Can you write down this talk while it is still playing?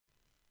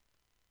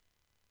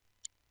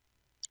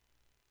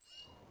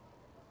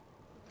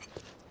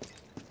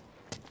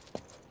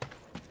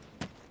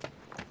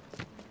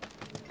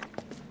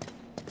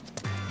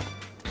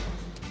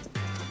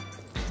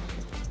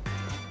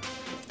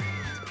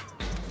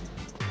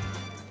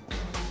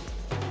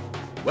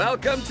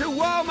Welcome to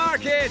Wall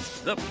Market,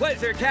 the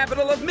pleasure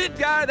capital of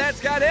Midgar that's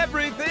got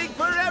everything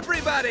for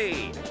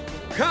everybody.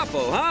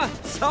 Couple, huh?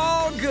 It's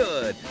all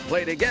good.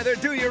 Play together,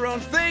 do your own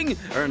thing,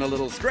 earn a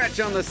little scratch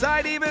on the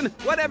side even.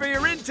 Whatever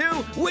you're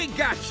into, we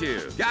got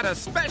you. Got a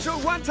special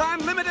one-time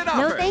limited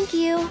offer. No, thank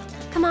you.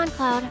 Come on,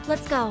 Cloud.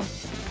 Let's go.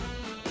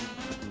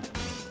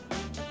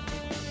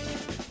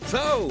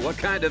 So, what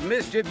kind of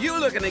mischief you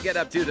looking to get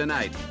up to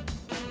tonight?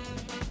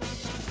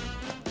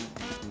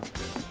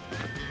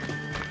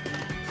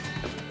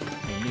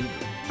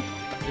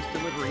 This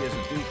delivery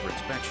isn't due for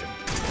inspection.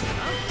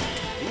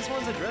 Huh? These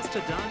ones addressed to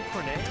Don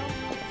Corneo?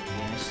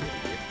 Yes,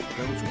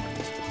 those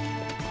ones.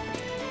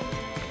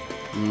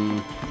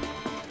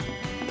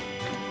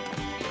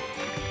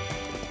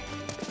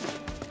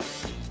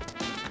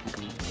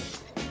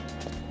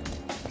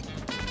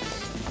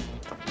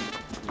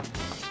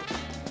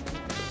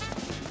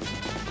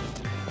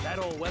 That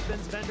old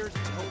weapons vendor's a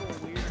total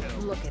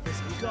weirdo. Look at this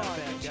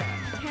garbage.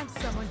 Can't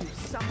someone do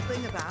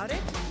something about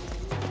it?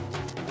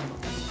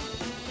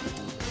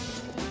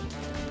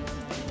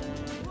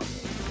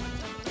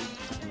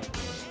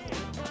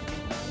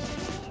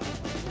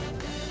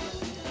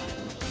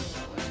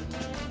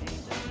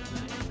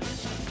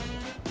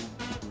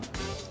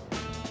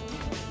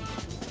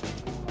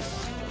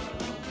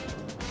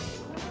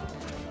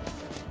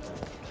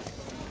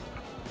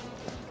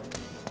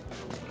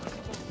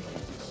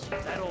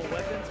 That old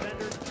weapons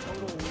vendor's a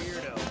total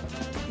weirdo.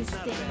 This He's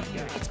not a thing bad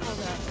here, guy. it's called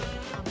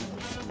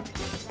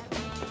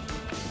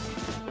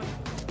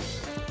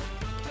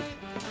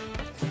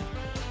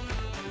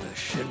The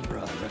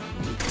Shinra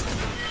Remake.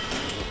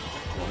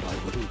 What I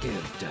wouldn't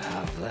give to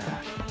have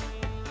that.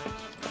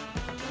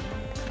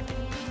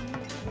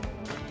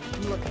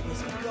 Look at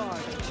this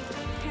garbage.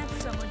 Can't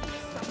someone do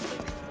something?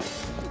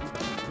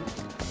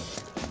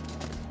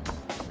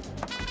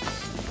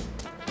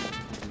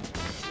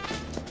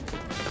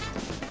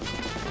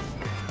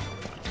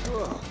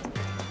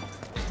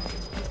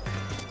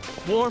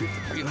 Warmth,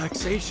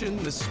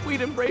 relaxation, the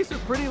sweet embrace of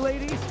pretty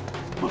ladies.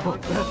 Oh,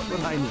 that's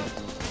what I need.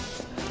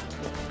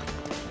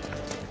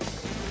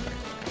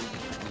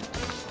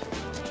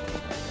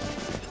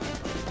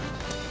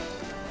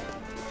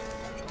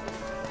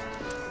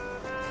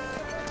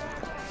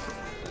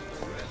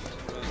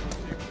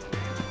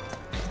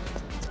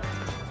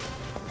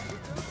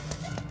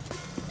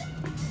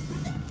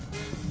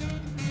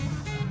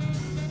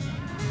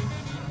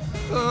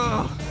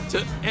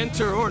 To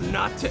enter or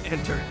not to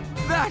enter?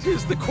 That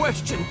is the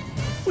question.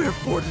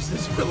 Wherefore does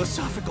this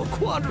philosophical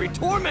quandary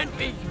torment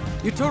me?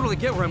 You totally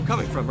get where I'm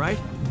coming from, right?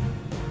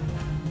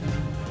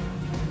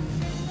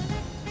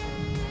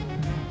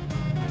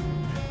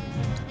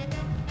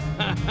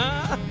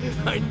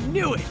 I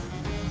knew it!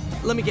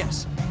 Let me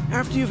guess.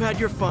 After you've had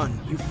your fun,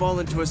 you fall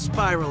into a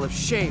spiral of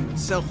shame and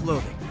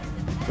self-loathing.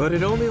 But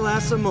it only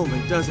lasts a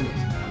moment, doesn't it?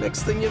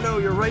 Next thing you know,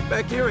 you're right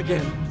back here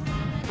again.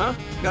 Huh?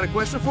 Got a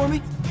question for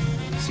me?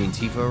 Seen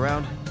Tifa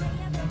around?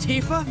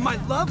 Tifa? My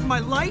love? My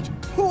light?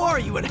 Who are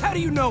you and how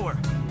do you know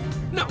her?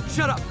 No,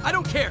 shut up. I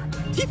don't care.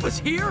 Tifa's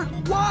here?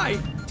 Why?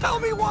 Tell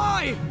me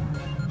why!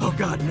 Oh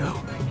god,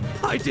 no.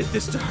 I did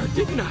this to her,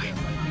 didn't I?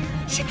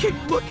 She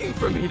kept looking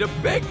for me to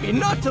beg me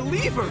not to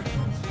leave her.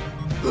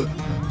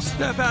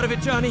 Snap out of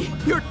it, Johnny.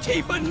 Your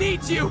Tifa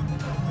needs you.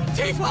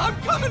 Tifa,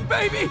 I'm coming,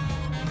 baby!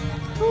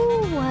 Who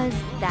was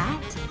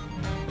that?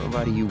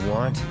 Nobody you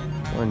want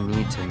or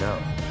need to know.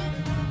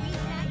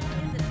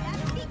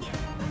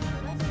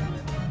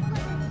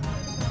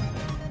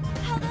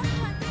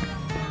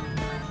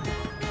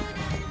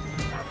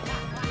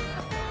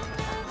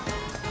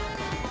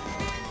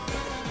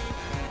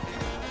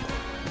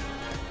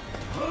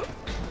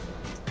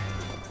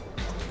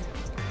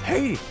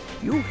 Hey,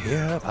 you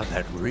hear about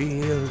that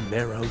real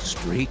narrow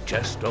street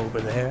just over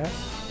there?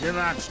 You're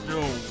not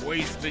still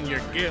wasting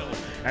your gills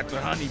at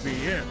the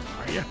Honeybee Inn,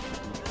 are you?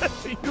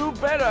 You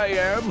bet I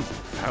am.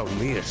 Found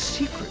me a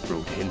secret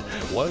route in,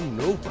 one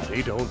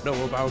nobody don't know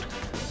about.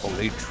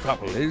 Only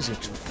trouble is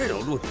it's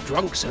filled with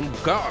drunks and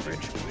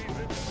garbage.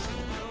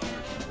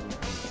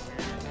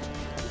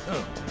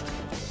 Are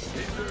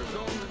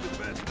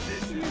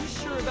you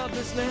sure about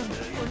this, man?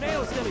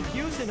 Corneo's gonna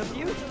use and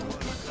abuse.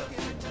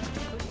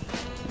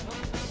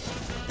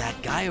 That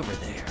guy over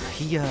there,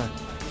 he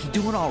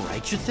doing all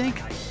right, you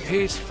think?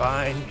 He's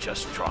fine,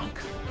 just drunk.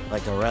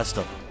 Like the rest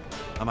of them.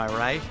 Am I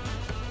right?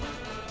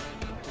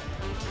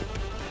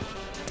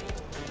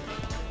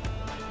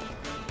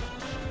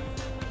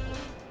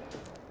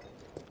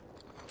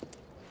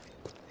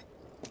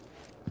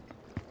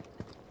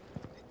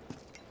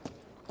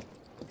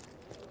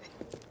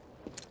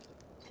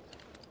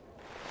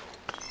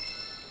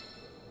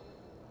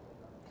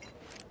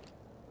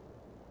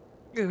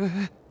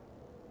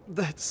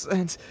 That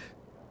scent.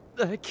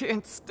 I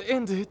can't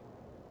stand it.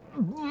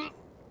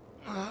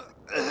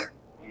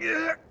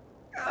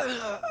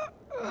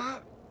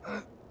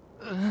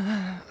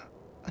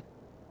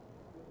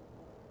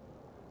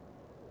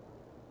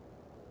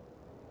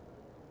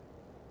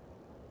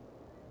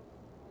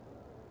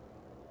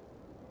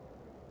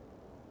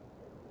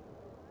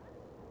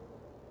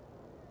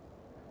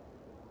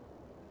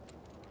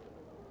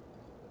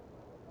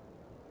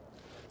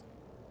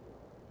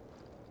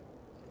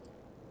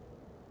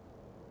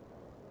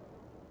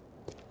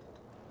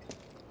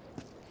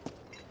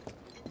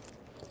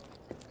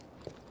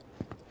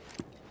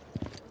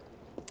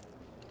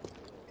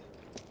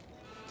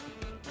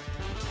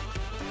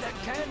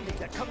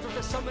 that comes with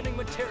the summoning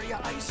materia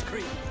ice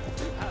cream.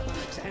 You have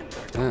Alexander,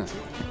 don't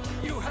you?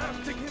 You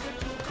have to give it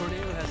to him.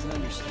 Corneo hasn't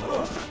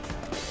understood.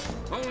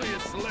 Only a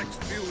select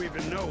few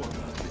even know about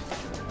it.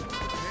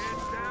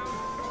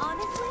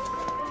 Honestly,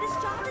 this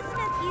job isn't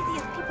as easy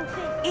as people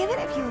think. Even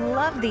if you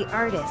love the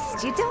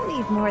artist, you don't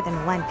need more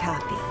than one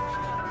copy.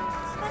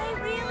 But I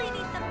really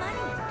need the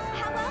money.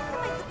 How else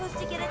am I supposed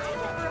to get a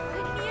ticket for a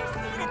premiere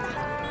scene at the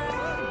Honey Bee?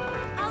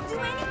 I'll do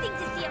anything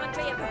to see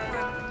Andrea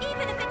perform,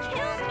 even if it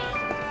kills me.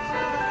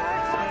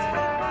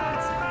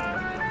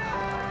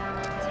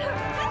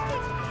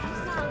 Terrific!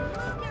 Now,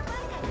 leave your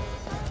money.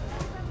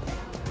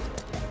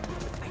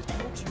 I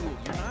told you,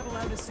 you're not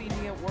allowed to see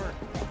me at work.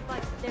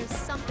 But there's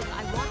something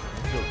I want.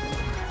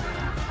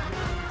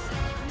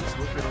 Please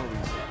look at all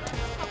these.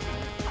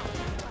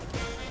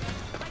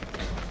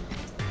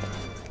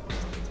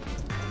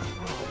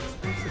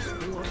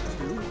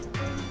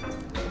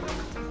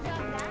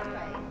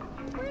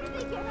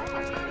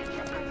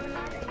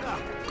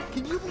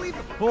 Can you believe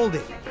it? Hold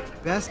it.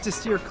 Best to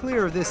steer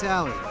clear of this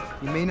alley.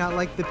 You may not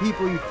like the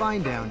people you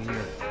find down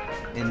here,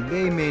 and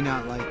they may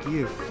not like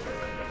you.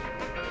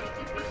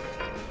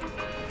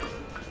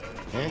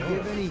 Do you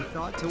have any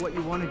thought to what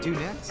you want to do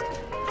next?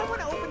 I want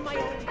to open my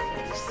own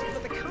place,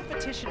 but the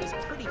competition is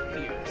pretty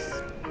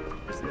fierce.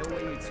 There's no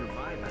way you'd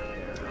survive out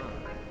there, huh?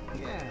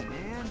 Yeah,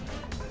 man.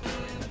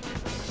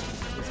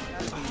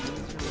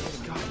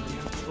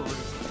 Goddamn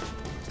tourists.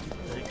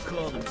 They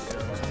call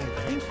themselves. I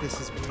think this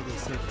is where they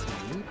said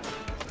to meet.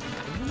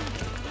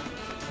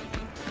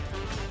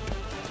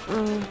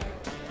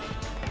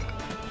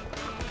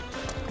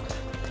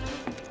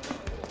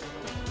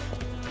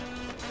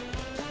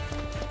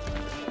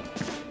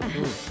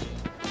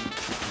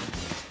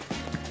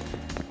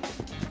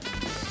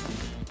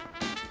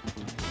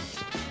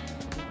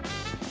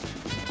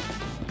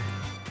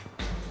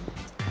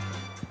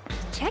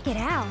 Check it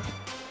out.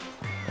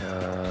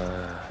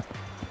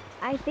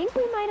 I think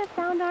we might have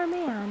found our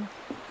man.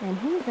 And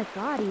he's a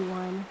gaudy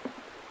one.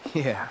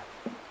 Yeah.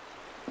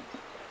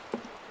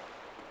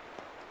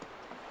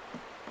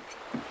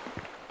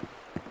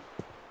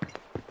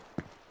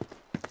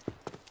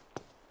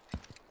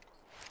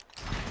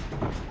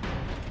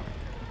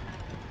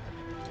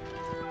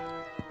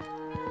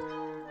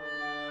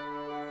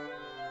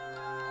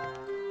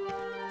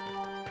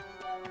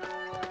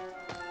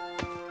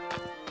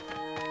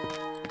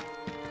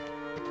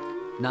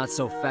 Not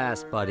so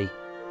fast, buddy.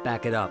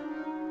 Back it up.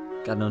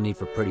 Got no need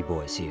for pretty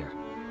boys here.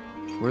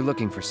 We're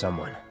looking for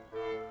someone.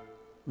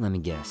 Let me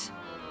guess.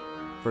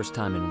 First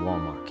time in Wall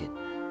Market.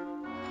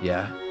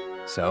 Yeah?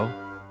 So?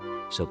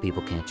 So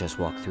people can't just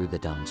walk through the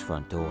Don's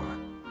front door.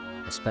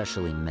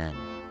 Especially men.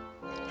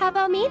 How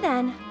about me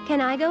then?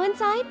 Can I go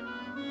inside?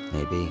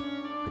 Maybe,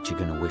 but you're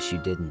gonna wish you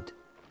didn't.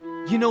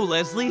 You know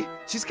Leslie?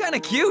 She's kinda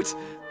cute.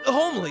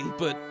 Homely,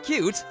 but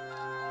cute.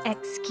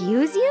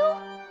 Excuse you?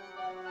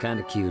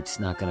 Kinda cute's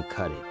not gonna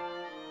cut it.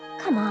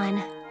 Come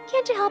on.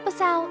 Can't you help us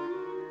out?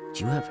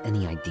 Do you have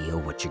any idea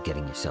what you're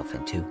getting yourself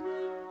into?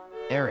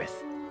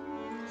 Aerith.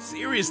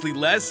 Seriously,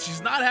 Les,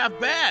 she's not half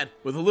bad.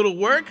 With a little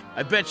work,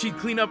 I bet she'd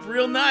clean up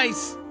real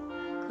nice.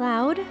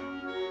 Cloud,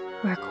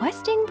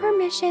 requesting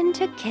permission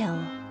to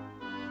kill.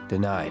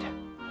 Denied.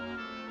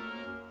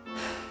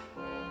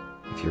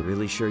 If you're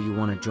really sure you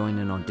want to join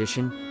an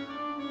audition,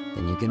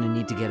 then you're gonna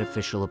need to get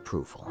official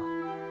approval.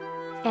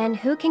 And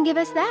who can give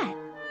us that?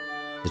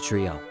 The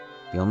trio.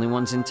 The only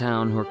ones in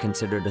town who are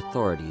considered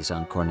authorities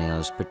on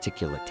Corneo's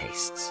particular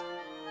tastes.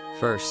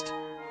 First,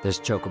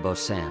 there's Chocobo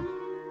Sam.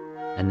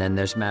 And then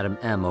there's Madam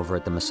M over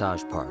at the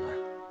massage parlor.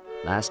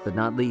 Last but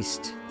not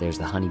least, there's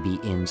the Honeybee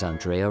Inn's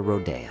Andrea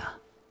Rodea.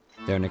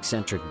 They're an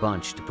eccentric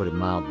bunch, to put it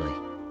mildly.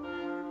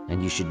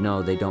 And you should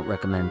know they don't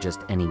recommend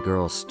just any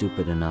girl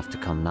stupid enough to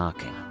come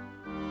knocking.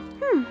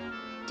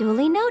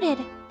 Duly noted.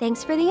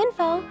 Thanks for the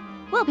info.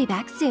 We'll be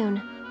back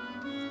soon.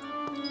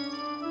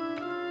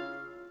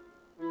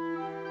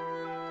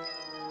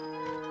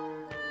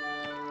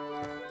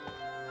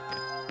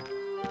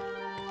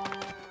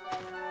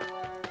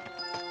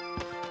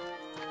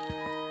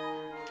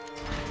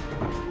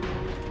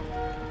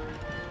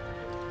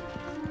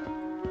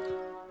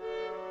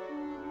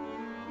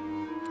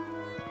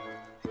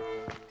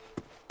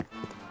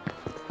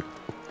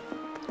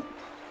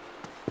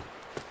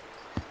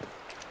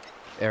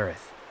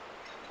 Aerith.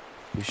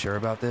 You sure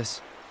about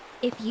this?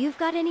 If you've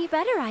got any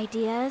better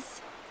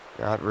ideas.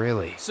 Not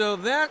really. So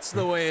that's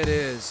the way it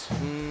is.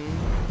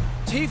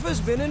 Tifa's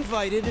been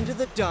invited into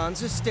the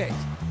Don's estate.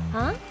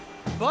 Huh?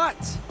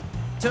 But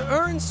to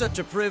earn such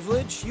a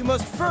privilege, you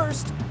must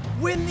first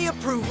win the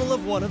approval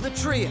of one of the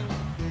trio.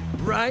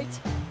 Right?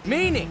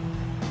 Meaning,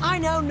 I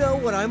now know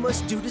what I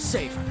must do to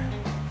save her.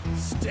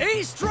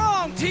 Stay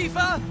strong,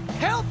 Tifa!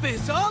 Help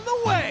is on the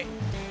way!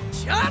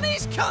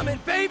 Johnny's coming,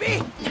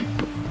 baby!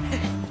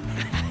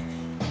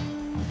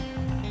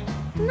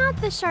 Not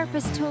the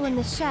sharpest tool in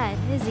the shed,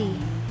 is he?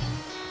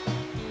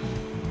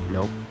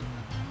 Nope.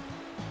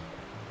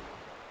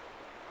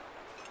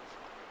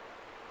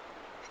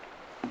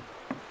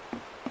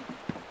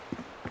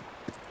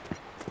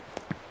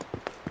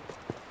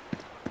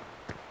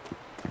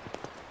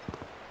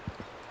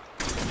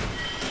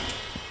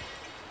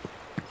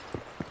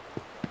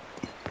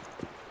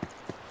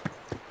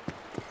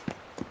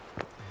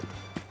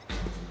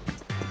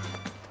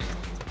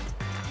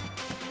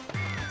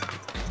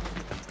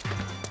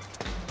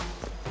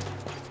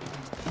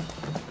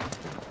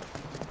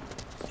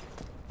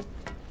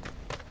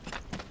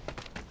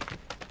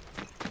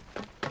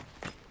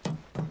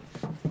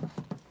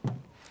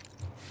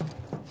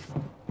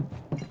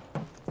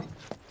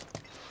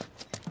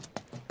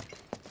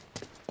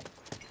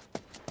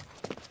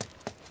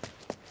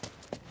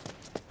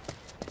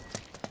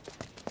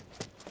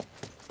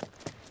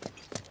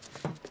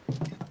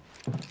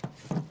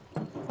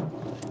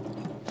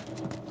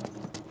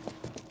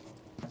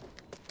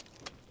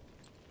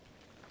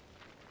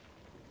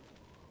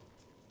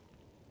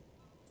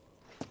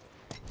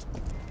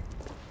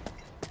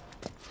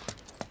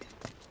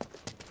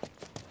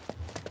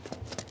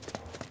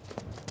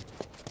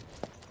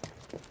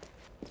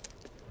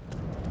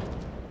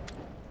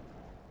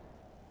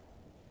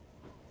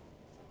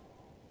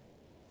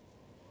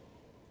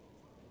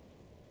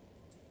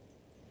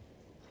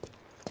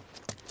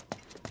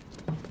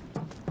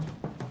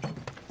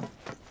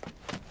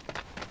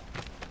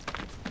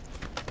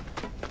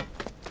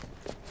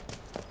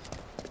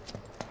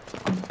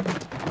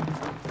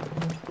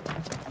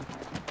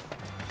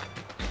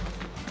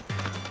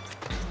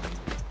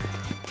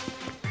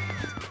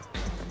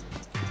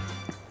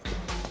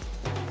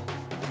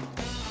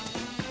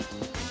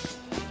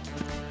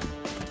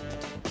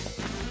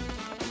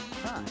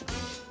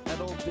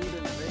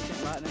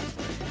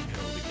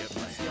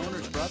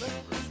 brother?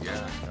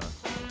 Yeah,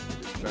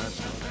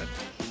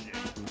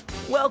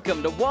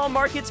 Welcome to Wall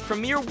Market's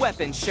premier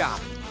weapon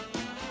shop.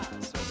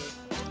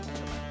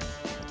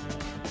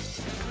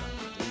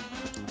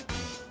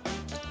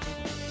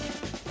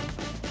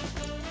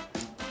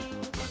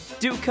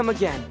 Do come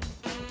again.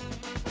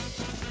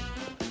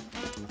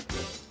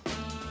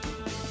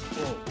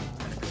 Oh,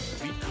 and a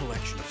complete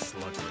collection of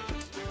slug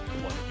rays.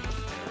 One of each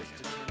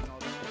variant.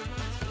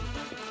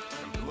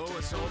 blow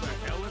us all the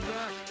hell in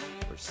back?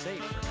 We're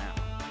safe for now.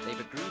 They've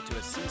agreed to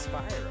a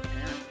ceasefire,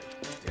 apparently.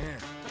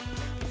 Damn.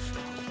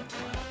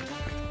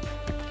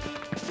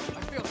 I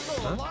feel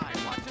so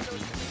alive watching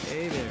those.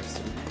 Hey there,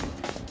 sir.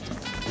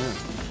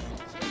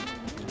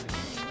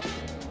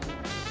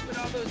 But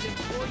all those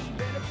employee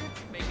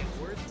benefits make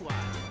it worthwhile.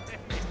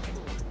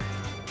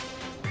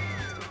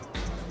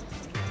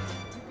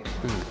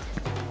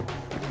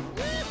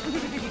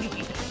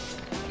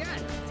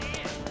 God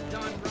damn,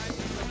 Don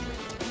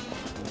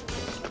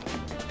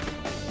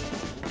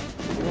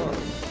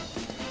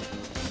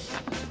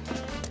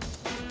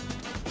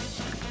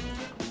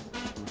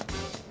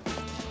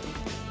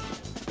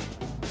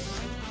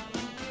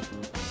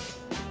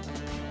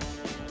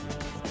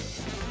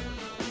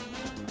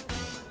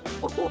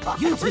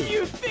You two. What are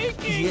you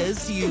thinking?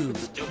 Yes, you.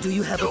 Do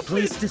you have a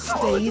place to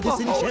stay this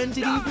enchanted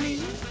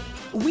evening?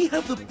 We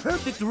have the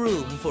perfect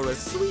room for a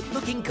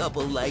sweet-looking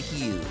couple like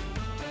you.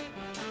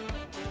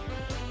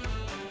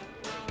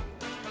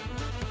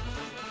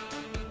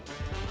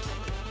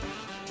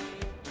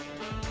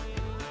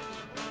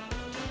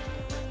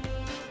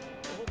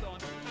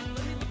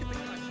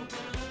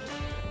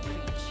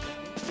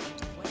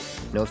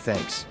 No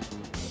thanks.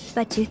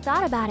 But you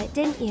thought about it,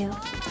 didn't you?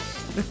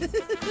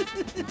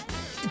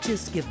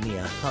 Just give me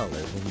a holler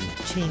when you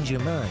change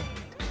your mind.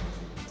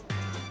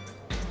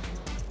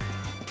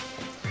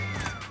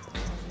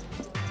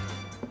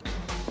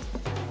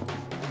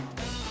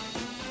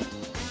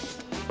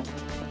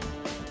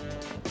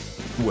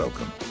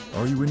 Welcome.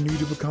 Are you in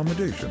need of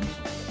accommodations?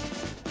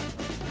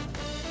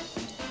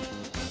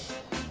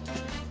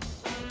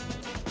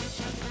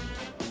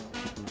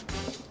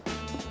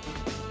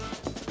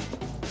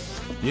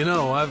 You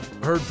know, I've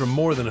heard from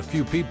more than a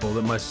few people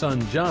that my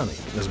son Johnny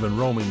has been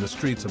roaming the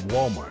streets of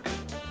Wall Market.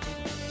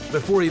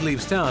 Before he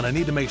leaves town, I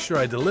need to make sure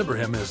I deliver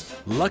him his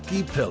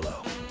lucky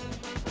pillow.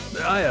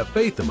 I have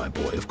faith in my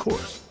boy, of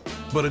course,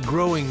 but a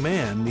growing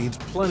man needs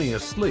plenty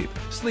of sleep.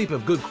 Sleep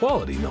of good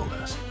quality, no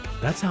less.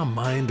 That's how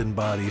mind and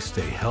body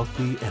stay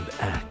healthy and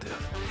active.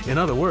 In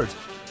other words,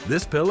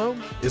 this pillow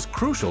is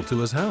crucial to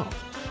his health.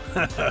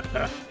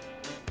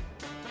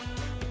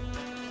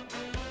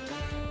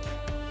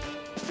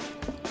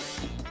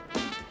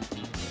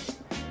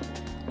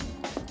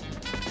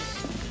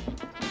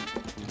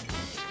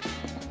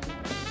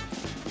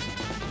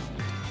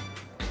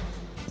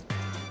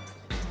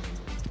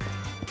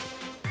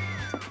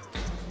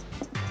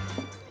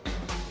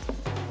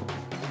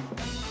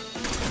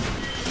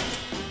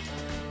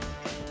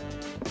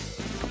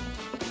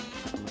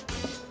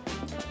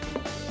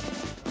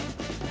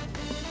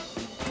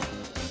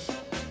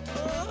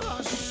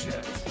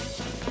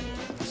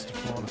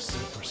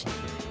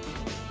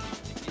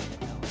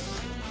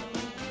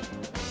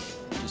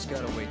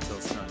 Gotta wait till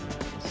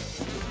sunrise.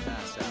 You'll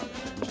pass out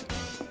eventually.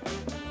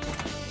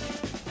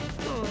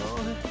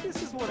 Oh, this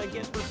is what I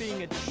get for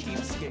being a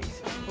cheapskate.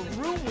 A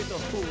room with a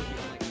hooligan.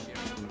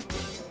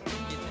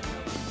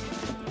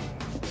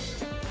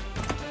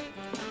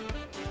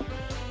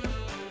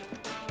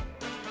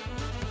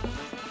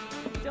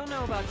 Don't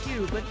know about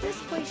you, but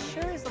this place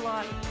sure is a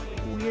lot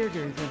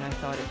weirder than I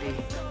thought it'd be.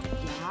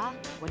 Yeah?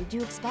 What did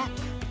you expect?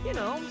 You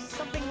know,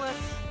 something less...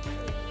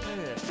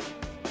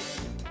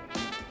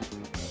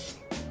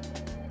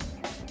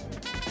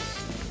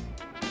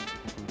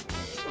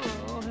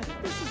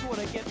 This is what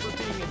I get for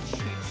being a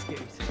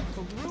cheapskate. A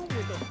room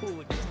with a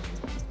hooligan.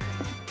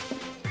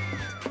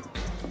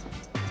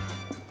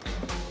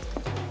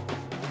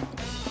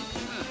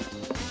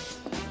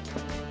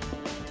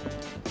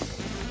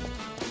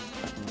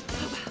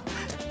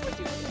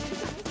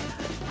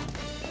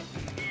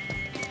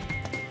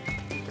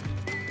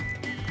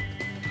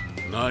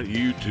 Not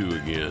you two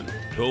again.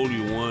 Told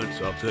you once,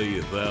 I'll tell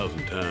you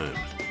 1,000 times.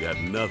 Got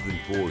nothing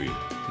for you.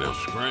 Now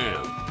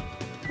scram.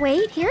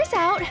 Wait, here's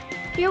out.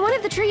 You're one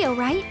of the trio,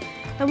 right?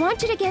 I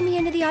want you to get me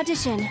into the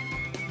audition.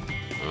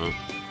 Huh?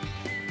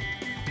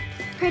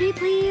 Pretty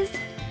please?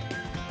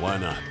 Why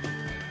not?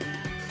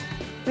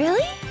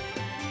 Really?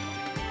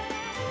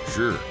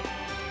 Sure.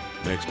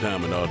 Next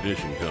time an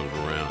audition comes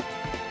around,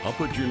 I'll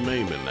put your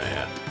name in the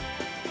hat.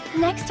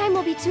 Next time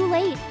will be too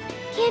late.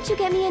 Can't you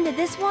get me into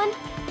this one?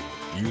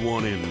 You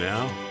want in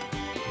now?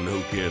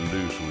 No can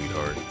do,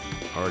 sweetheart.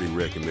 Already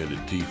recommended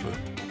Tifa,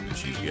 and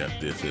she's got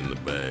this in the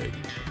bag.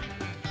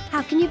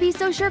 How can you be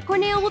so sure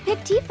Corneo will pick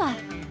Tifa?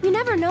 You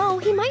never know,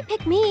 he might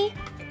pick me.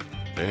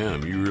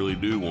 Damn, you really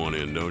do want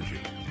in, don't you?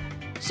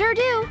 Sure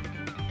do.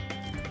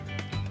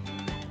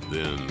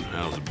 Then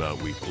how's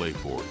about we play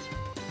for it?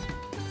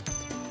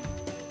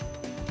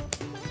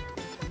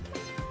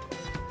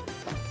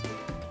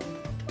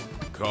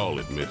 Call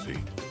it, Missy.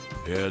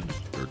 Heads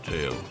or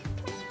tails?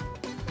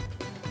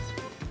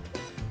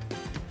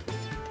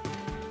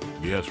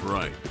 Guess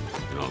right,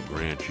 and I'll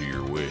grant you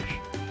your wish.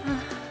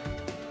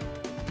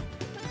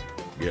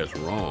 Guess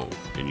wrong,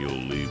 and you'll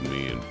leave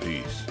me in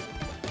peace.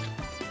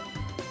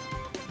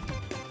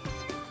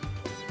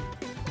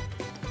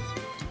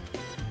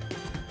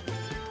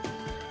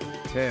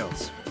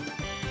 Tails.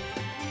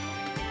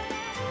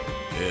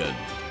 Heads.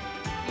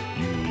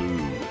 You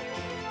lose.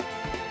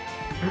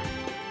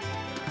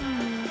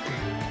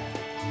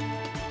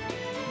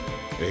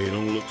 Hey,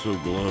 don't look so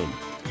glum.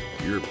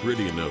 You're a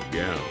pretty enough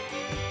gal.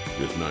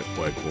 Just not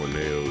quite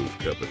Corneo's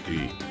cup of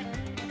tea.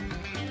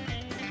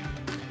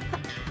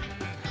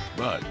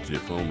 But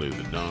if only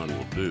the Don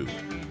will do,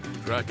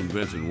 try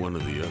convincing one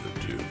of the other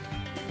two.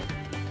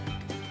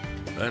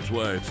 That's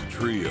why it's a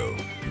trio,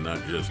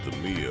 not just the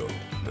Mio.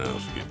 Now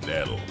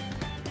skedaddle.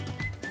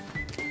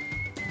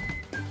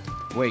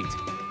 Wait.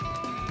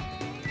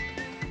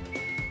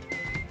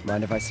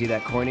 Mind if I see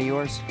that coin of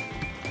yours?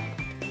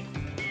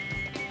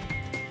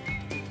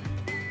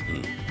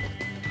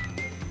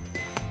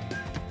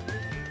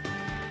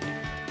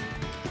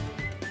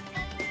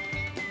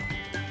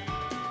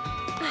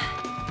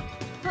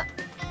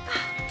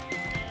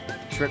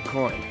 Trick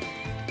coin.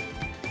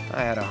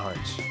 I had a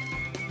hunch.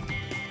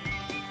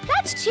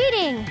 That's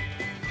cheating!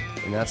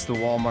 And that's the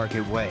Wall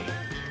Market way.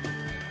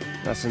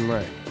 Lesson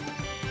learned.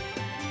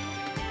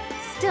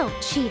 Still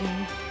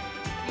cheating.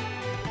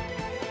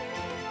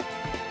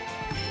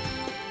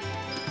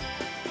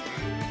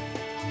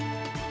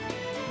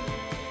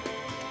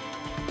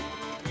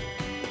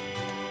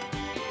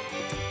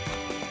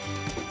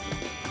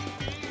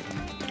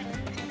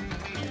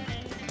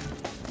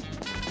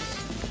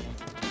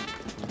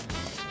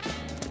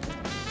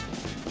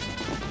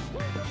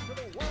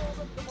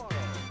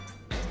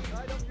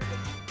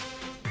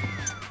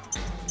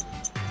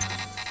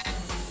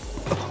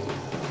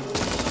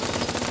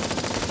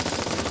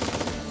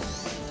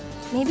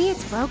 Maybe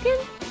it's broken?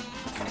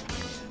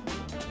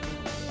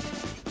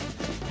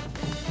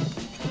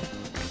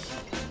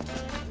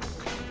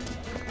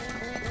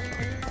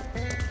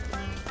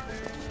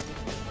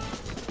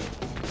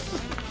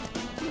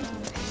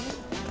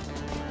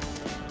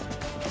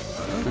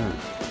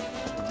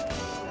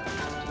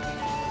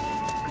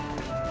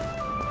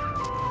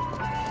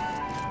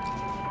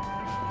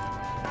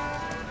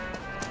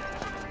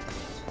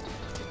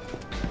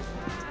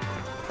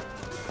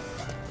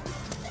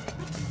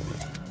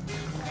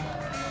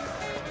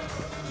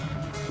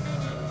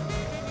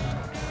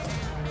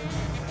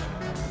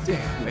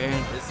 Damn,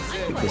 man. This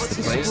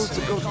the place? Supposed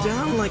to go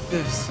down like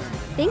this.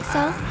 Think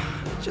so.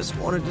 Just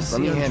wanted to see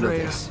Let me handle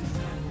Andrea. this.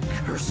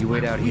 Curse You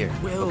wait my out here,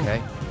 weak will.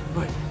 okay?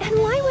 But And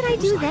why would I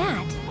do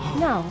that?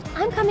 No,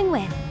 I'm coming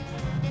with.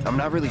 I'm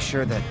not really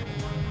sure that...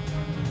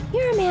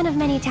 You're a man of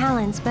many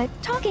talents, but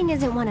talking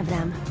isn't one of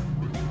them.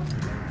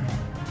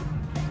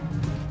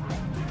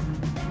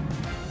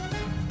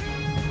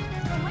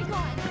 Oh my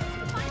god!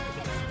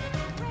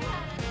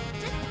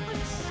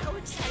 I'm so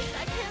excited,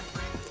 I can't...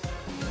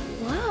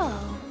 Whoa.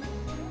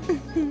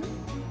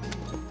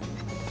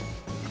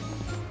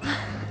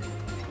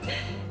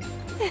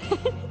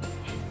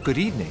 Good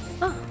evening.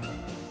 Oh.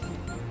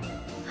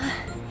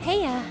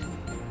 Hey,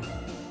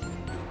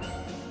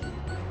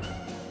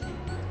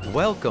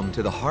 Welcome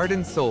to the heart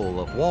and soul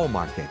of Wall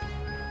Market,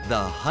 the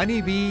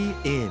Honeybee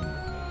Inn.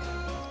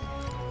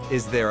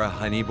 Is there a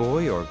honey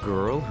boy or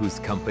girl whose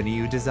company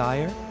you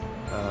desire?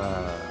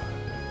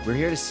 We're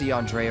here to see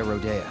Andrea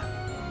Rodea.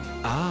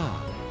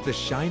 Ah, the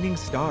shining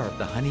star of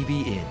the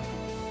Honeybee Inn.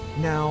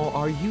 Now,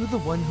 are you the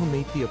one who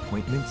made the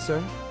appointment,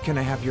 sir? Can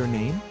I have your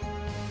name?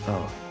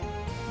 Oh,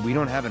 we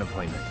don't have an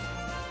appointment.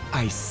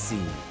 I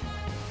see.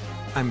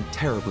 I'm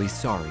terribly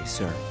sorry,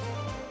 sir.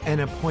 An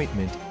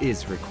appointment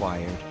is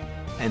required,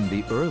 and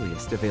the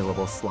earliest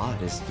available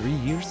slot is 3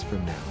 years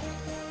from now.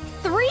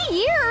 3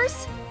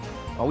 years?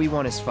 All we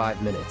want is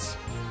 5 minutes.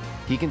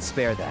 He can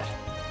spare that.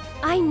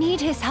 I need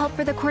his help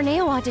for the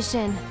Corneo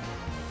audition.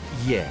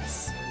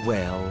 Yes,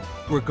 well,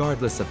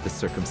 regardless of the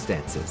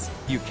circumstances,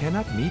 you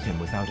cannot meet him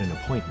without an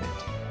appointment.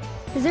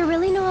 Is there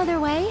really no other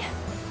way?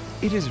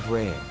 It is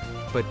rare,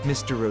 but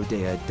Mr.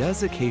 Rodea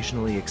does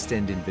occasionally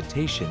extend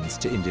invitations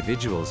to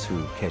individuals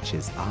who catch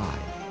his eye.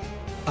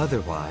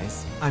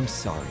 Otherwise, I'm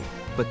sorry,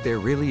 but there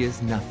really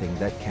is nothing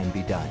that can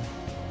be done.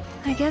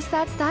 I guess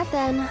that's that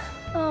then.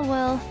 Oh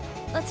well,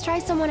 let's try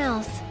someone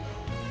else.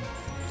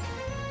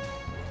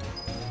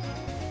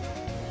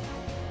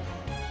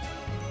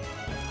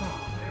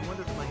 I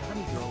wonder if my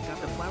honey girl got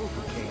the flower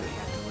bouquet I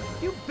had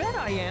delivered. You bet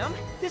I am!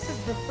 This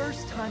is the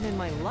first time in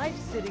my life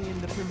sitting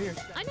in the premiere.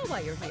 I know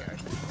why you're here.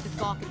 To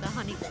gawk at the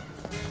honey.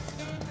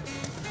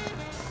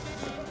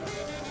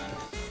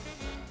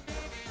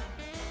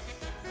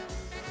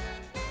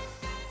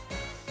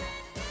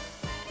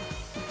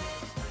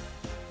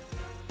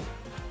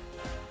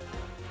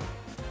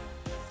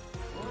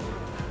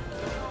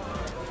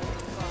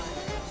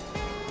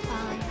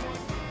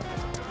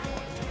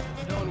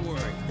 Don't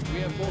worry, we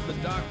have more both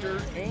a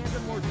doctor and a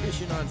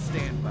mortician on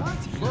standby.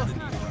 Look,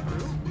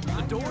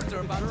 the doors are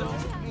about to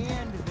open.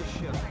 And the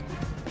show.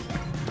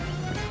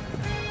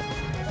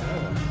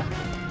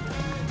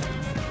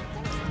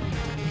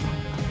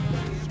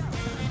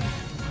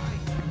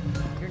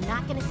 You're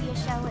not gonna see a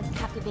show as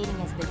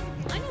captivating as this.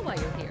 I know why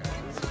you're here.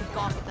 To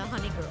gawk at the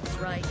honey girls,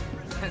 right?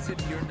 As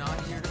if you're not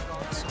here to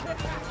gawk.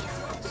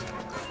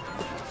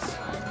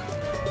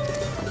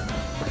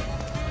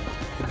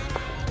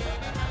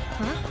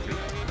 Huh?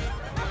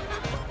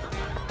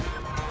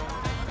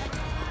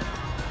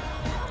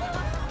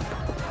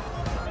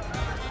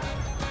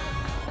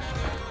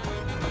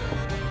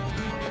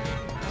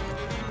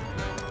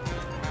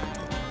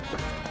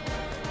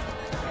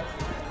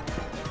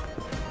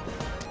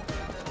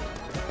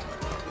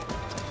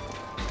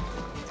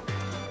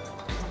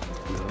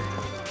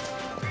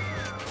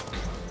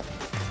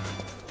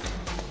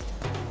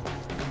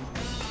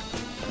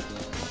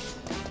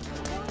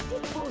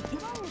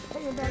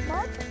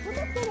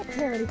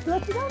 So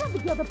if you don't have the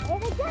guild to pay,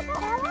 then get the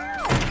hell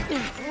out!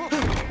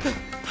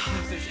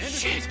 There's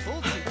enemies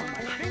pulsing from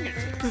my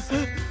fingertips.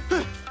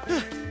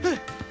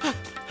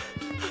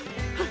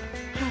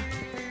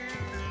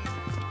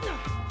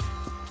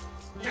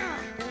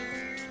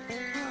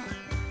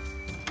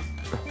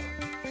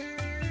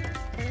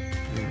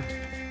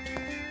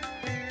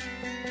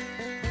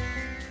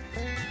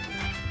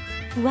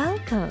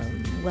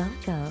 Welcome,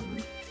 welcome.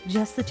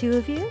 Just the two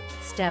of you?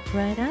 Step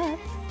right up.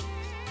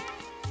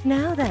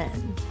 Now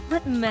then,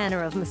 what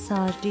manner of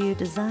massage do you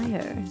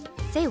desire?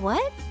 Say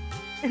what?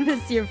 Is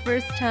this your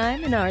first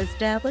time in our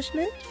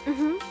establishment?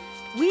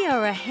 Mm-hmm. We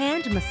are a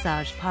hand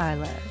massage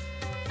parlor.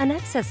 An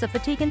excess of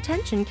fatigue and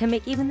tension can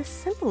make even the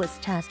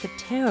simplest task a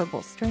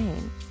terrible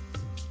strain.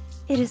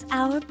 It is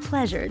our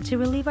pleasure to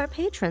relieve our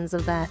patrons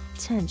of that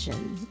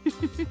tension.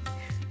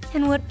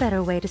 And what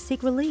better way to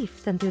seek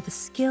relief than through the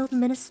skilled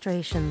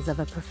ministrations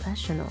of a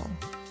professional?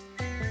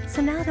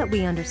 So now that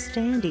we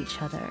understand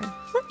each other,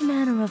 what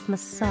manner of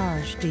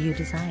massage do you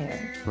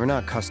desire? We're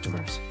not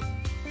customers.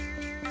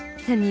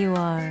 Then you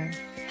are...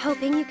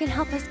 Hoping you can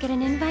help us get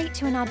an invite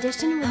to an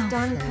audition with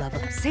Dawn... For the love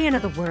of... Say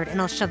another word and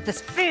I'll shove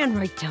this fan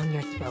right down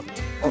your throat.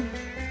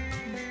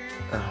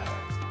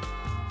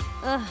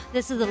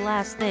 This is the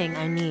last thing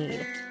I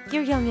need.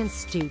 You're young and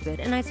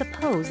stupid, and I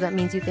suppose that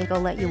means you think I'll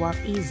let you off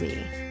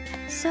easy.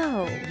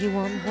 So, you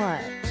want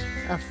what?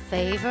 A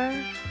favor?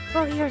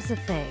 Well, here's the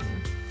thing.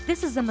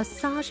 This is a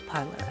massage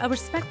parlor, a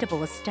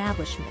respectable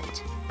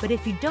establishment. But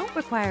if you don't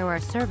require our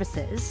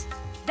services,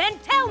 then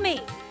tell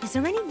me! Is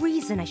there any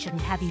reason I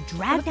shouldn't have you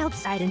dragged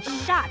outside and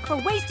shot for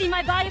wasting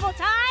my valuable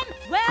time?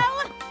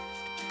 Well...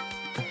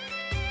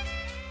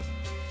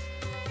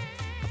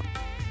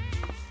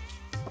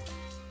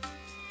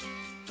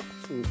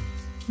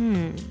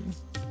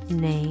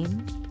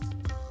 Name?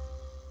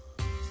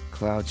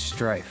 Cloud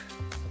Strife.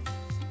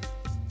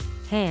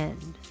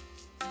 Hand.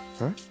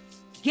 Huh?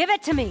 Give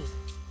it to me!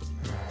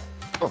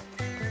 Oh.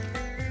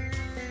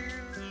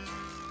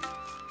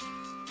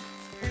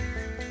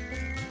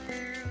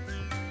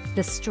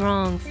 The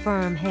strong,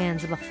 firm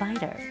hands of a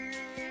fighter,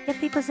 yet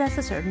they possess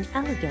a certain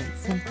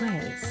elegance and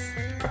grace.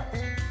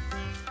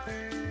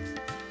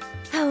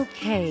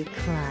 Okay,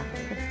 Cloud.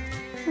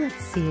 Let's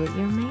see what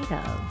you're made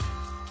of.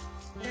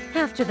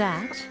 After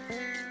that,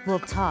 we'll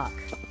talk.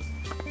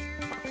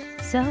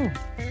 So,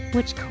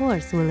 which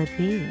course will it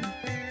be?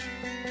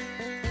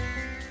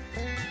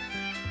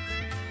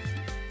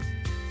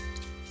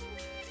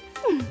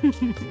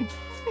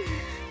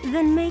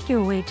 Then make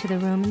your way to the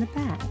room in the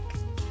back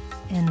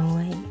and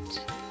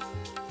wait.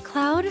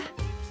 Cloud?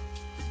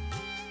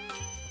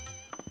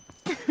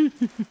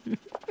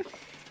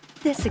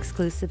 This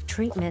exclusive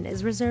treatment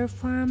is reserved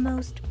for our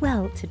most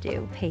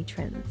well-to-do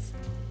patrons.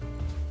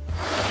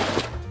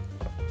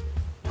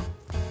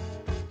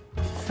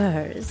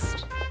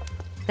 First,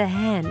 the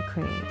hand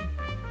cream.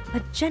 A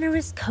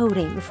generous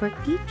coating for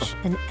each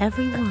and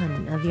every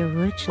one of your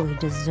richly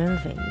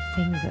deserving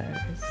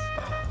fingers.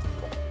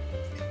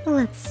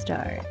 Let's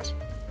start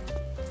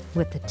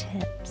with the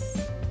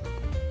tips.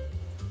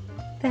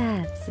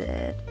 That's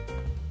it.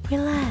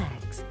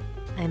 Relax.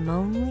 I'm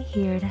only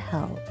here to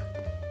help.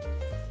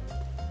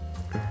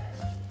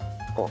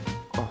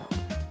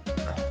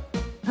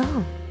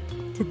 Oh,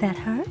 did that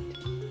hurt?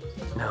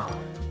 No.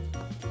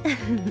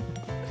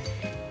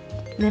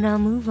 Then I'll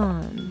move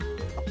on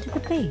to the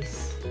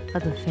base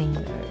of the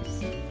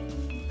fingers.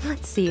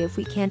 Let's see if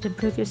we can't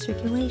improve your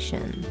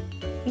circulation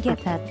and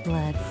get that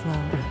blood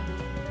flowing.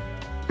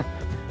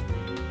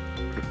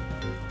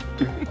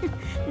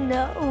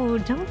 No,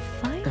 don't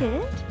fight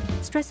it.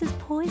 Stress is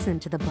poison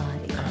to the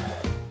body.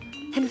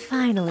 And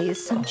finally,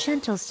 some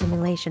gentle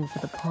stimulation for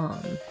the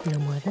palm. No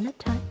more than a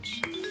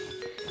touch.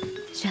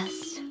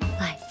 Just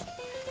like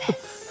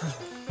this.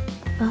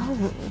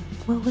 Oh,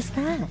 what was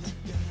that?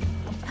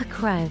 A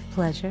cry of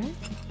pleasure?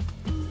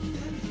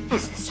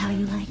 Is this how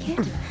you like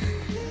it?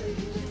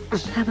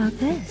 How about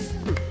this?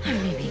 Or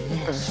maybe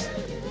this?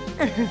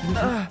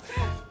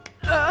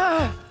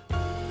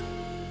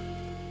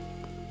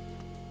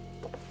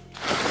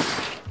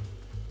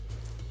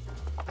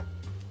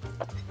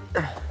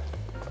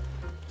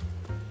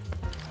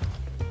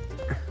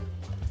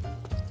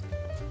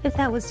 If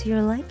that was to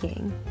your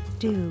liking,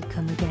 do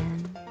come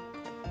again.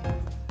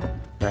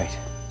 Right.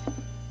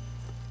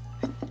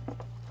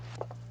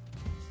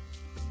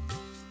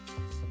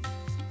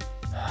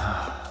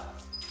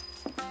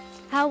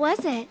 How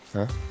was it?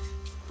 Huh?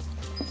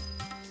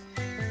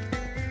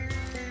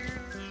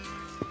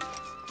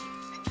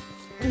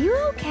 You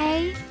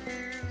okay?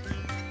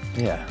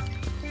 Yeah.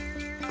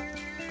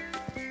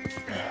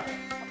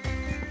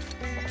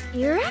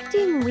 You're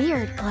acting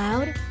weird,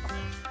 Cloud.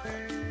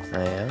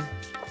 I am?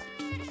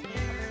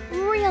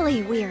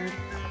 Really weird.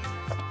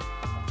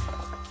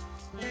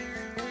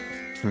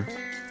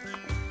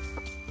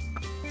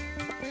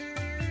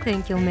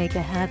 Think you'll make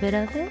a habit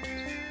of it?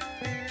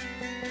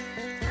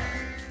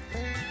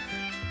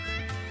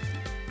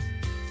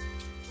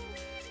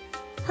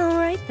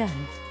 Alright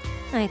then.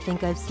 I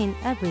think I've seen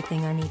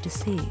everything I need to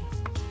see.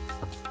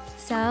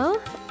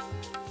 So?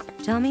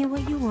 Tell me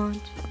what you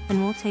want,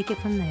 and we'll take it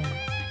from there.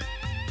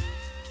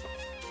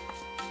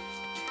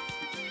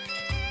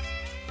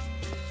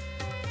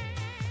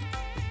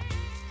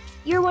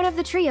 You're one of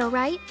the trio,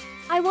 right?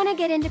 I want to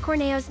get into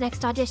Corneo's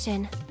next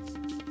audition.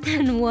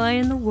 And why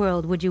in the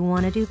world would you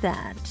want to do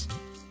that?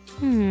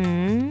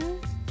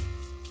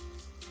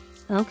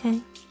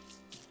 Okay.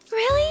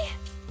 Really?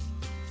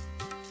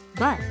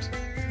 But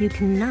you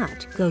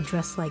cannot go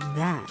dressed like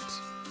that.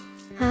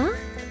 Huh?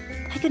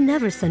 I could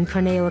never send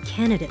Corneo a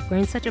candidate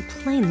wearing such a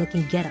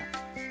plain-looking getup.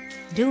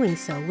 Doing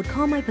so would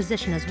call my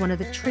position as one of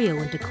the trio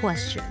into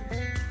question.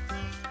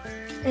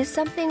 Is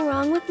something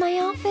wrong with my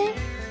outfit?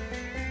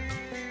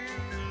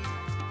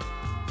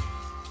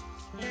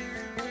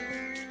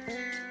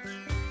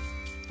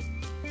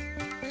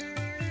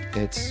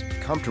 It's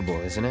comfortable,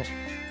 isn't it?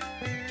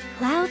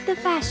 Cloud the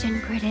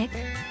fashion critic.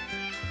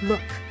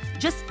 Look,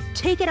 just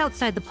take it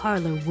outside the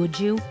parlor, would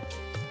you?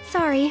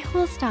 Sorry,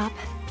 we'll stop.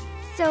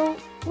 So,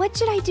 what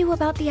should I do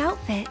about the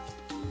outfit?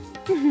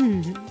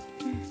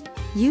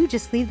 You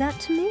just leave that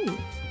to me.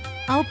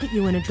 I'll put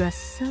you in a dress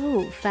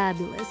so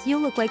fabulous,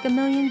 you'll look like a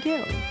million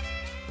gil.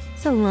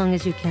 So long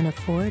as you can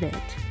afford it.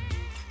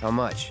 How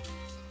much?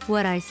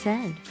 What I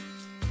said.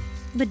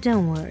 But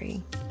don't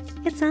worry.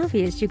 It's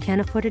obvious you can't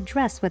afford a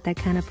dress with that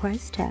kind of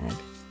price tag.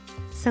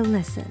 So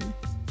listen,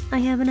 I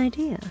have an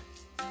idea.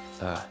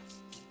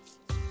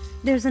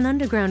 There's an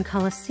underground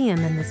coliseum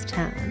in this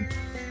town.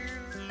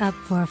 Up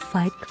for a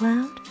fight,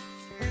 Cloud?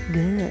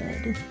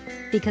 Good.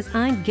 Because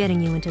I'm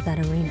getting you into that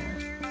arena.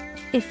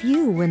 If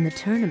you win the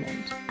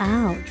tournament,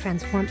 I'll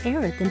transform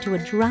Aerith into a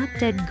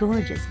drop-dead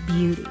gorgeous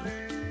beauty.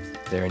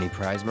 There any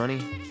prize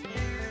money?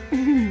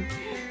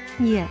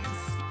 Yes,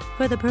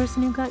 for the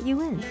person who got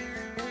you in.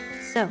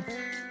 So,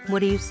 what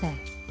do you say?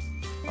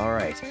 All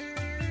right.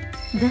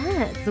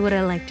 That's what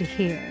I like to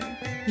hear.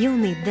 You'll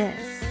need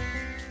this.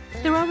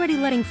 They're already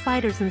letting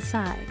fighters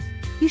inside.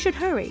 You should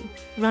hurry.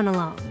 Run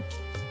along.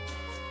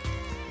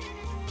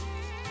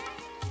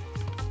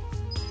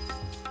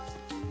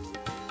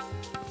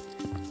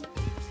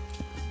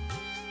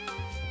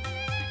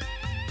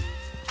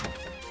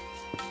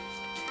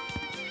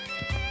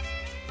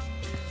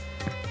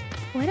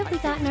 What have we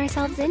gotten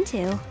ourselves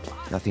into?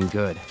 Nothing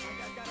good.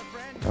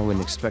 I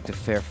wouldn't expect a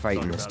fair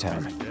fight in this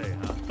town.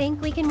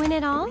 Think we can win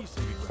it all?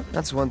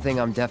 That's one thing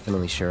I'm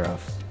definitely sure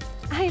of.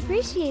 I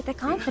appreciate the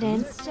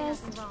confidence,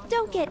 just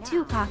don't get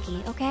too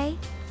cocky, okay?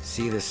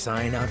 See the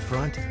sign out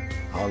front?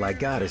 All I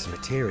got is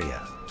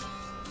materia.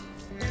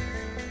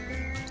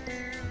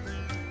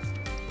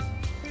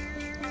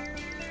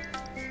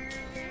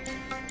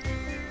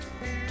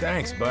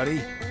 Thanks,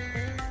 buddy.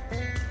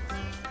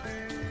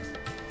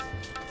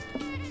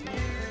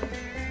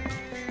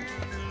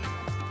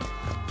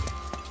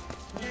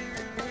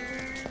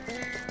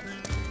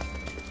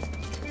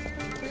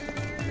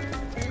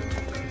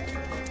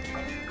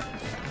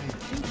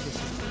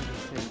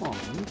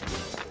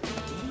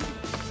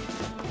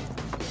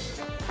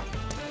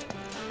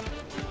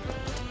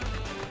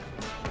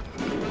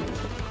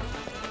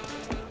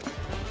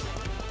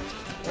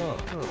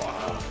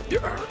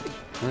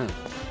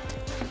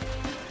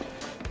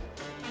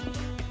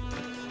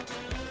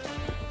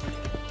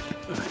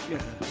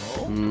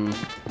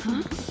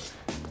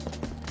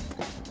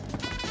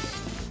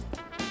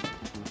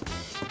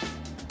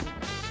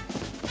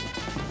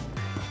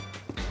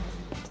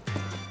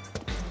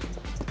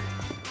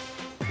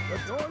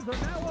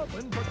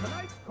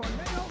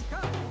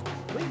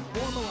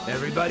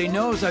 Everybody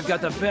knows I've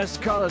got the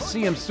best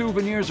Coliseum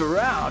souvenirs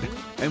around.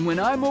 And when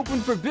I'm open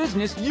for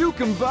business, you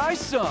can buy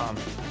some.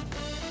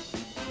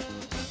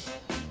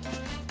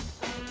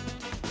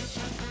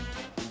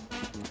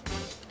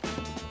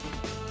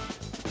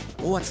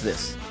 What's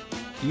this?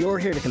 You're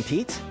here to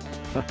compete?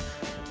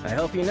 I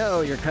hope you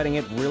know you're cutting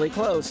it really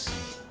close.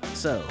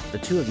 So, the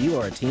two of you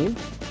are a team?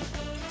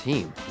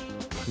 Team?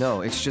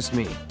 No, it's just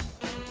me.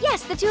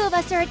 Yes, the two of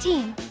us are a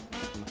team.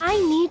 I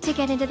need to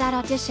get into that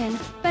audition,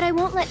 but I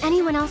won't let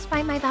anyone else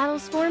fight my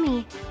battles for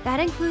me.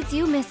 That includes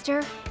you,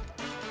 mister.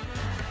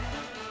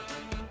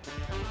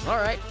 All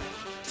right,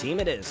 team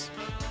it is.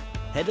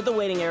 Head to the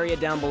waiting area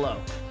down below.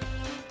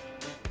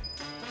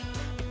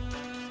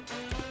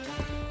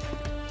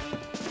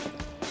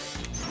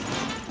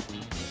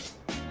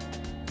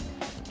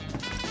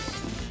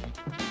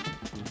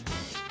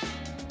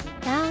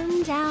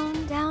 Down,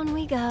 down, down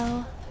we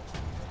go.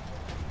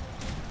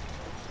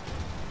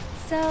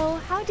 So,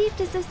 how deep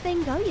does this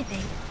thing go, you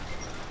think?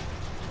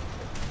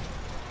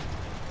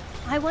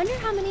 I wonder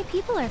how many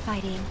people are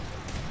fighting.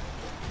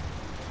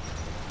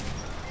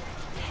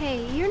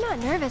 Hey, you're not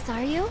nervous,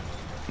 are you?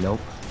 Nope.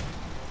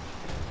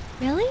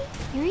 Really?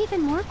 You're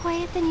even more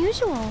quiet than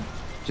usual.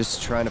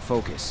 Just trying to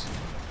focus.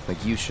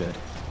 Like you should.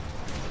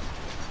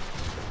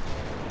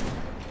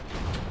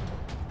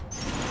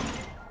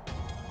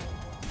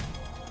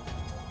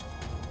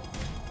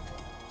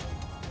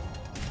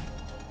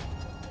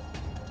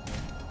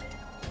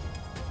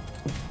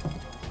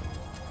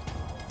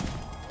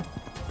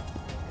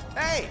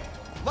 Hey!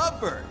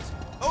 Lovebirds!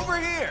 Over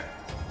here!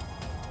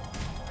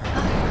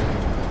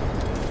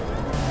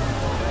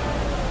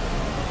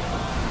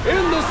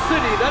 In the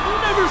city that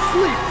never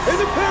sleeps, in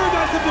the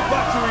paradise of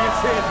debauchery and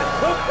sin,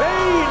 of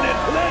pain and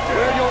pleasure,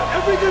 where your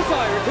every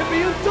desire can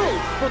be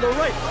indulged for the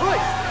right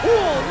price.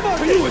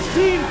 For you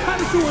esteemed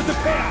connoisseurs of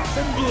chaos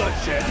and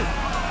bloodshed,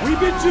 we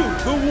bid you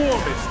the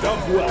warmest of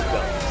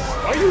welcomes.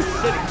 Are you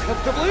sitting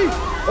comfortably?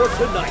 For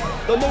tonight,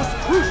 the most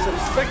gruesome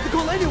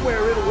spectacle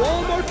anywhere in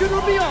Wall Market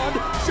or beyond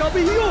shall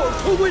be yours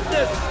to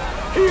witness,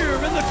 here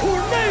in the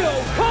Corneo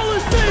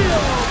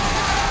Coliseum!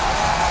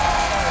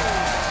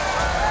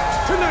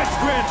 Tonight's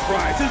grand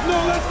prize is no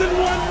less than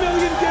 1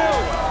 million gil,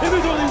 and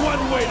there's only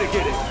one way to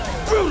get it.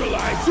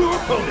 Brutalize your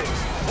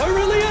opponents,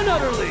 thoroughly and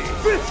utterly,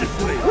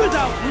 viciously,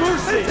 without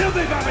mercy, until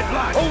they vomit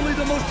blood. Only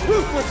the most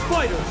ruthless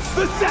fighters,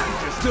 the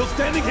savages still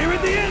standing here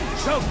at the end,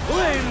 shall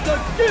claim the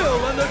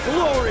gil and the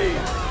glory.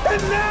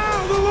 And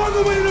now, the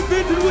long-awaited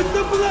event in which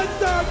the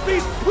Blood-Starved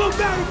Beast will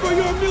battle for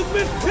your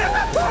amusement is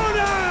upon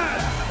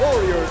us!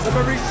 Warriors of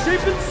every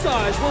shape and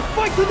size will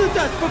fight to the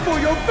death before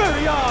your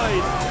very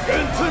eyes!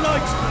 In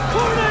tonight's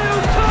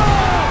Corneo Cup!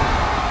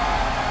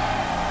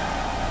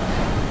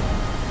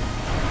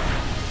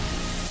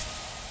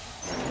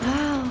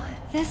 Wow,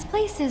 this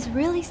place is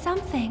really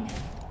something.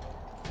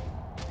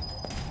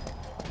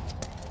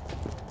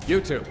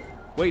 You two,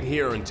 wait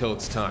here until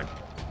it's time.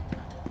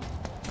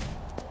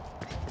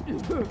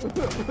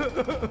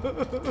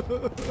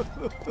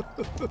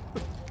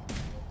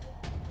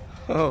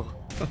 Oh,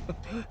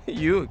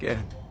 you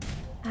again.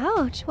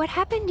 Ouch, what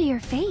happened to your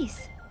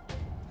face?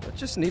 I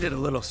just needed a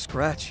little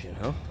scratch, you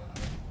know?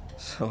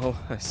 So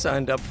I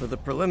signed up for the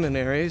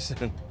preliminaries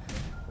and,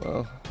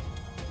 well,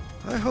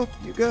 I hope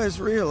you guys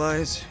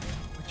realize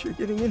what you're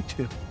getting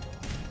into.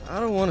 I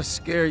don't want to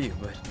scare you,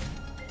 but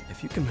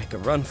if you can make a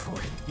run for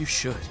it, you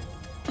should.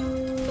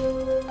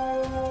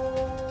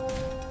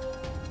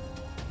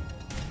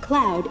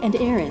 Cloud and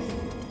Aerith,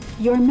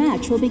 your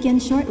match will begin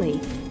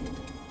shortly.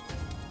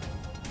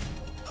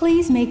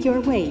 Please make your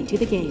way to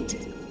the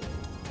gate.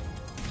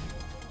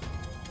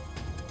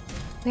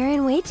 We're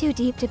in way too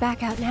deep to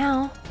back out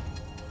now.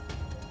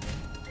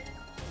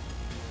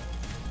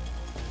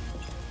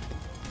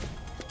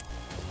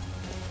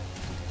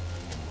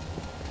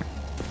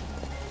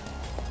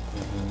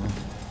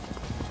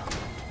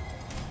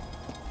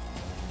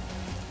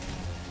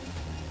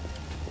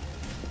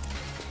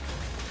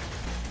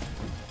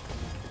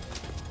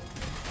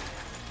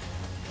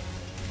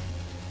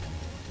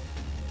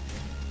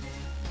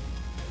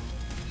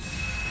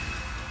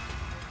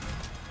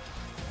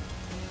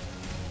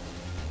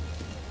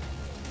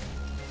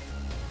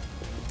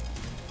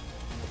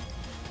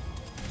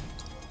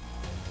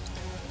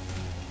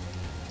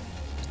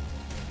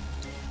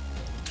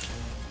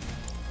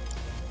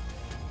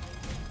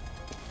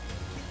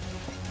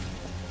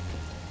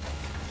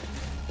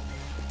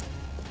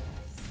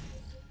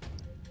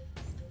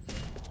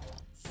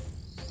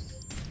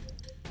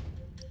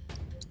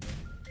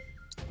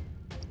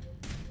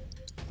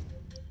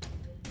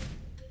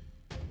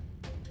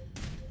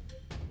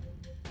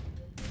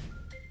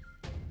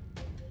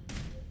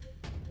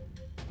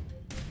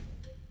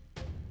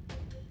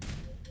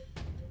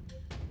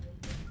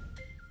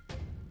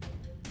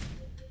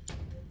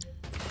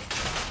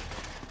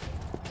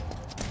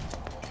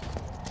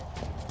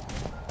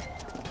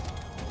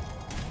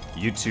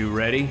 You two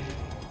ready?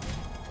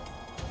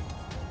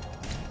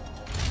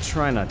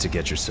 Try not to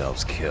get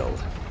yourselves killed.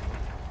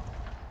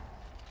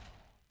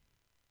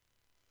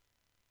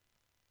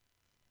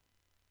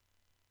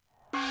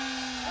 For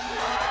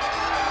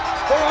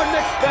our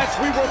next match,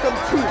 we welcome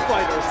two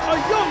fighters, a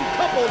young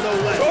couple no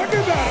less. Talk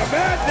about a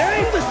bad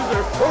day! This is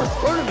their first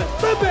tournament,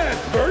 the bad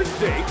first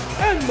date,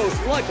 and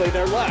most likely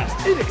their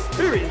last,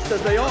 inexperienced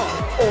as they are.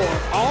 Or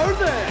are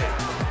they?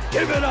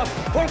 Give it up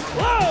for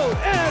Cloud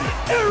and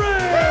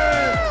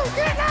Aerith!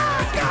 Get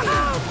out! Go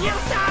home! You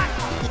suck!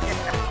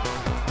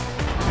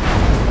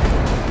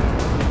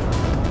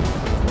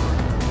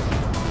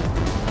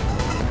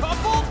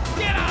 Couple,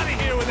 get out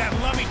of here with that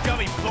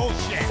lovey-dovey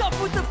bullshit! What's up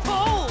with the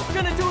pole?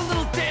 Gonna do a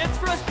little dance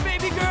for us,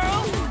 baby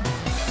girl?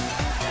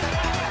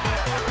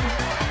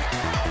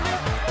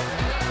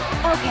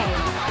 Okay,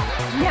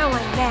 now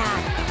I'm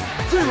mad.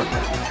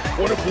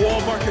 One of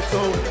Wall Market's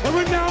own, a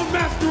renowned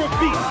master of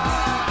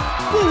beasts!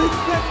 We'll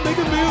expect make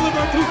a meal of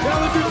our two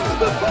challengers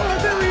before our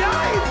very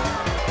eyes!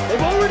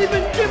 They've already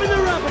been given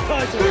their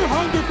appetizer! Their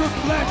hunger the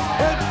flesh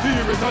and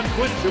fear is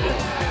unquenchable.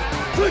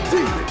 The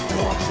demon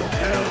dogs of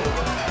hell.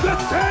 The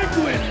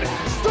sanguine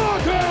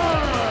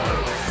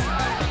stalkers!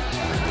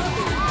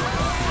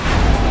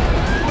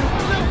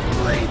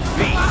 Blade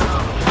Feast!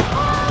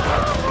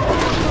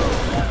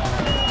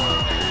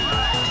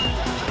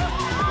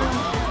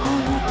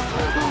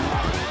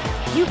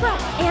 You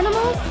brought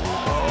animals?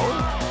 Oh?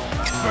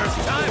 First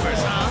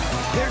timers, huh?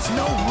 There's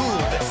no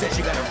rule that says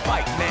you gotta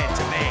fight man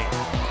to man.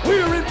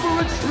 We're in for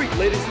a treat,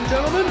 ladies and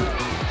gentlemen.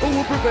 Who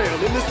will prevail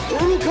in this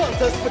brutal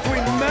contest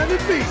between man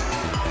and beast?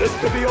 This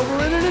could be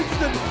over in an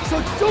instant,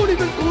 so don't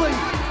even blink.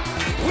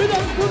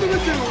 Without further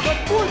ado, the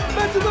fourth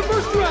match of the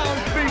first round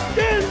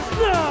begins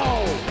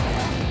now!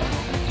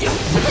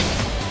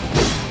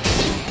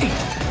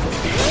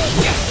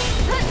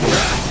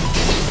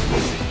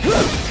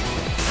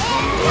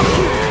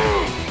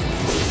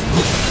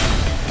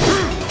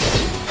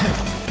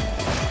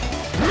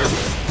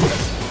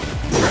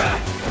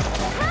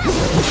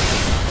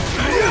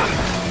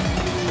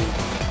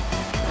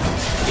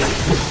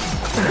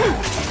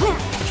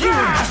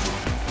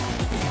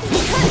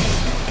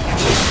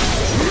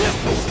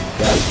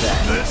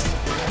 This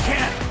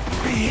can't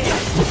be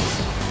it.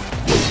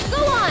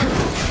 Go on!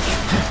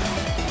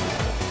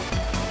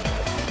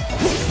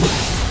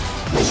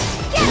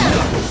 Get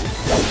him!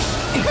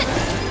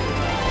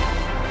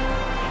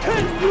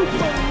 Can you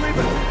believe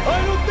it? I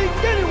don't think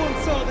anyone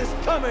saw this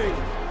coming!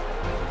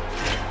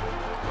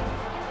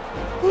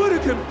 What a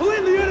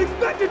completely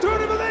unexpected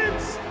turn of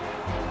events!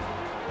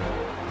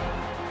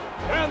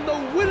 And the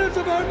winners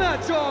of our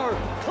match are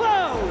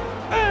Cloud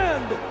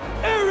and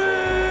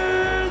Aaron!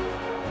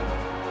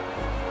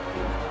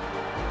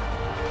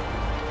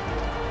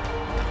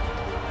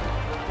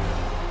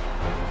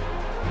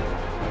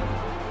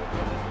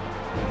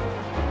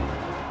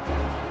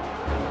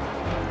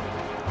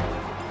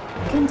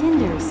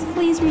 Contenders,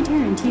 please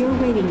return to your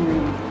waiting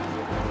room.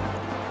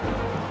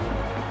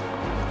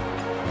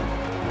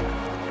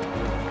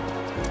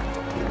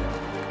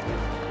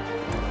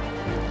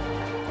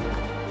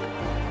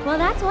 Well,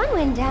 that's one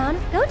win down.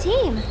 Go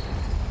team!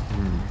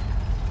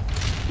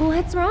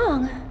 What's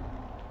wrong?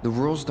 The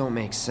rules don't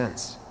make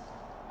sense.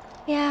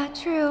 Yeah,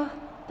 true.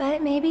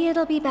 But maybe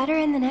it'll be better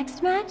in the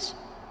next match?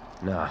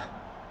 Nah,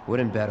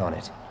 wouldn't bet on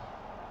it.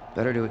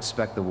 Better to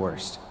expect the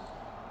worst.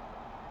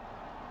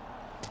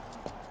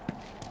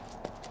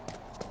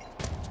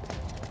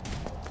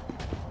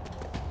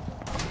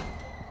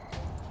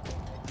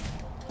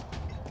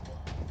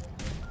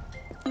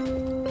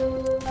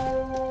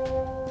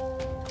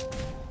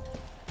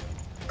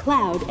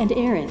 Cloud and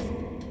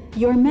Aerith,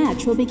 your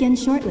match will begin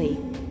shortly.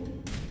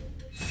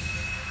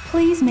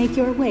 Please make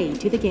your way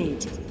to the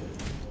gate.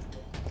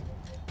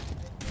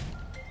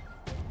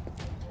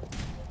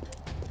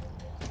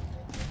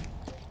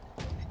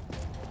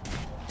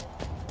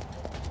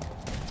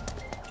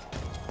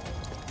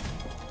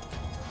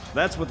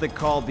 That's what they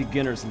call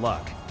beginner's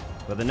luck.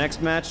 But the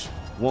next match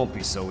won't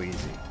be so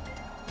easy.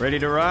 Ready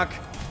to rock?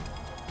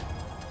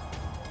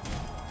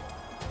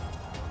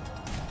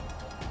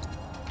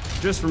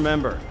 Just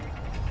remember,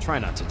 try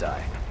not to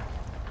die.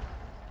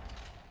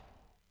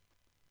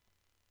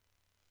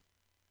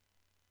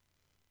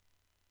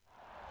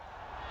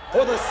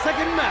 For the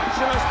second match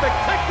in our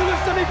spectacular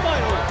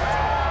semifinals,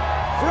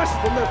 fresh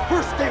from their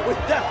first date with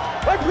death,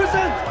 I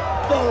present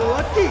the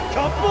Lucky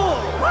Couple!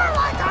 We're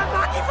like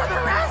unlucky for the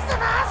rest of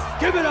us!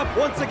 Give it up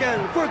once again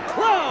for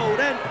Cloud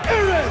and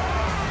Aerith!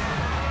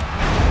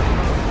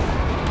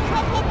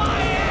 Couple my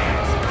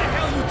ass! What the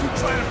hell you two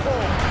trying to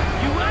pull?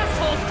 You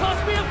assholes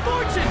cost me a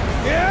fortune!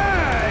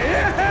 Yeah!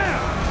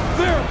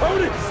 Their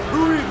opponents,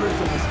 reavers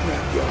of the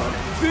scrapyard,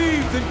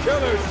 thieves and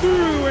killers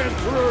through and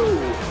through!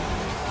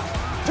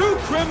 Too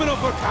criminal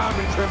for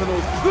common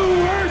criminals, the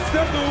worst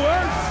of the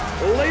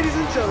worst! Ladies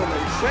and gentlemen,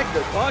 check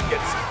their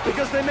pockets,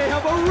 because they may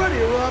have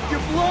already robbed you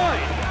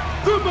blind!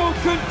 The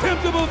most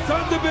contemptible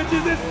sons of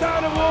bitches this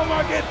town of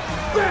Walmarket,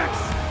 Bex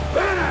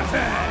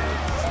Benefits!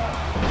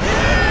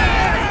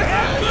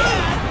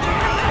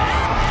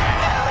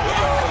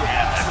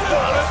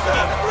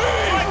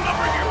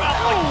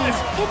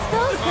 It's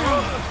those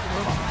guys!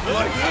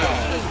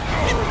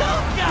 It's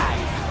those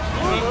guys!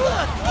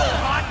 Look!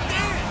 Hot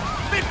damn!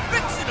 Been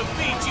fixing to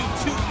feed you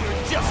two your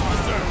just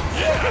desserts!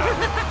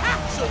 Yeah!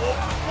 So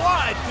open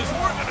wide, because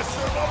we're gonna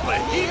serve up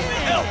a heap of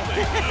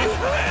helping!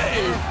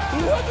 Hey!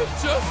 What do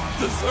just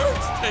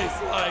desserts taste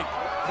like?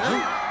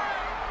 Huh?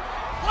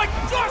 Like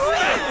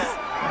justice!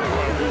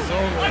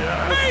 Like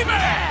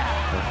payback!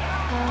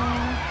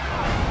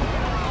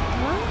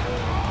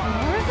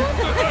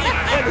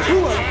 And who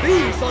are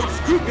these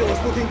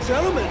unscrupulous-looking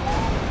gentlemen?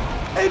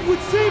 It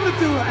would seem that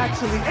there are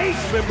actually 8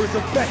 members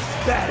of Bex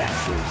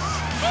Badasses.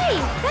 Hey,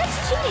 that's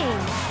cheating!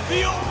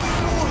 The only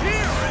rule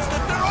here is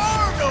that there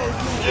are no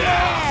rules!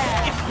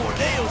 Yeah! If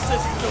Corneo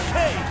says it's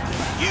okay,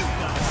 you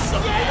gotta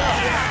suck it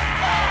up!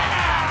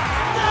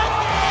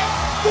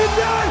 The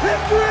Don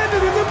has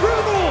granted his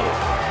approval!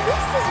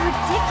 This is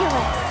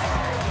ridiculous!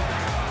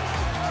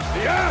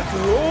 The odds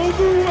are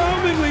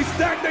overwhelmingly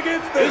stacked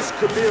against this. This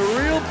could be a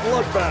real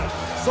bloodbath.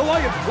 So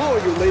I implore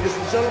you, ladies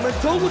and gentlemen,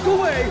 don't look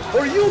away,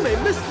 or you may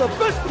miss the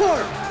best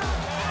part!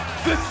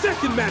 The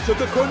second match of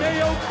the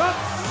Corneo Cup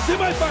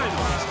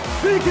semifinals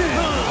begins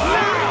now!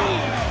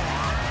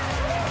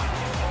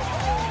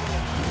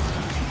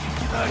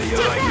 How do you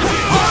like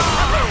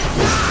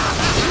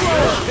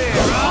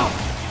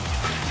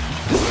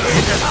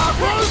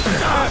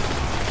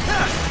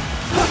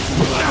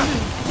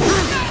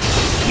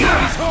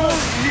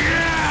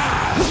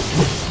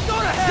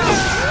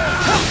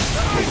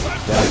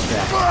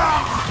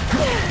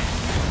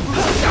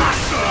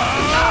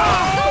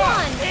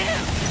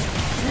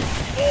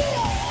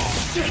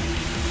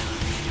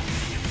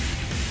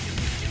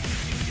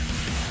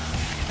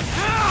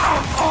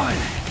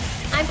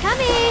I'm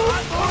coming!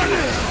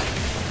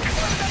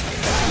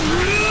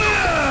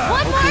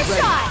 One more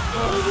shot!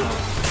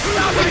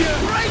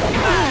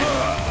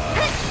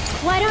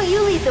 Why don't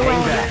you lead the way?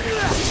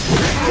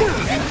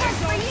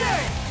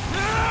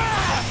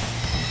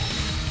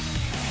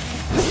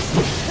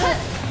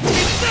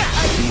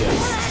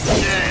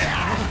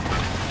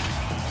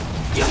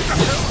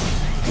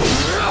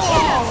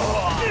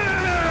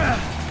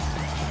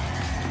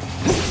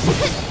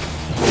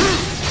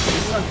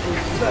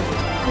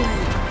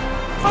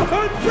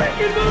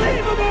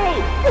 Unbelievable!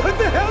 What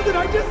the hell did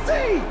I just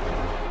see?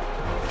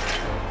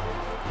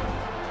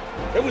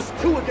 It was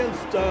 2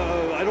 against,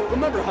 I don't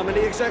remember how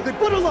many exactly,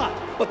 but a lot!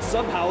 But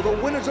somehow the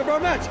winners of our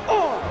match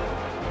are...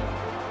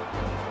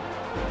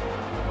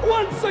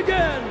 once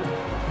again,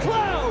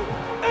 Cloud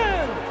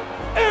and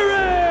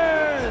Aerith!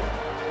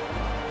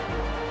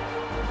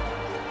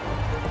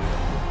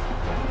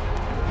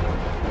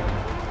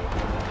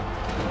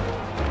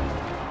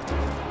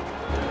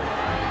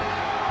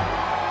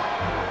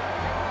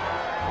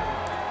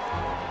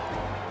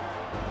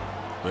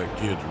 That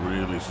kid's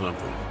really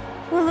something.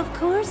 Well, of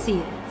course he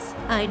is.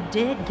 I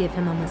did give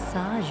him a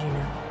massage, you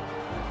know.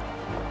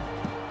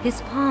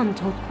 His palm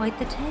told quite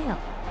the tale.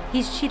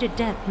 He's cheated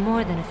death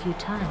more than a few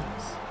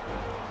times.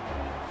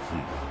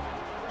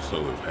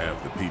 So have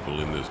half the people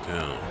in this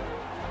town.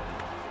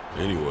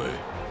 Anyway,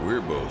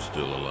 we're both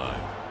still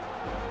alive.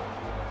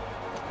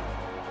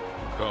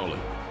 Call it.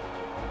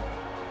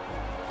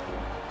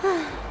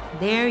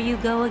 There you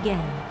go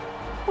again.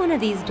 One of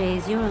these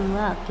days, your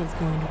luck is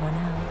going to run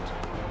out.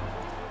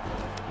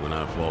 When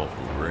I fall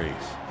from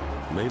grace,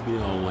 maybe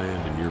I'll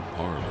land in your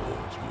parlor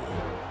once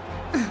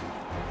more.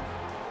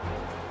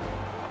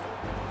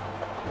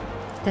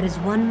 That is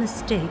one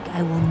mistake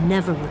I will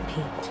never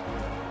repeat.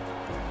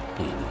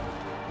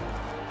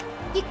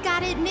 You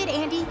gotta admit,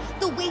 Andy,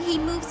 the way he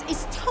moves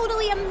is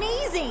totally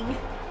amazing!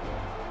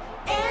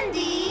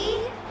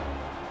 Andy!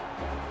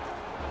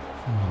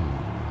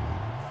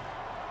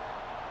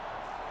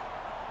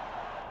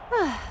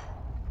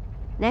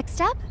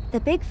 Next up, the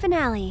big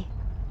finale.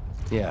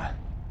 Yeah,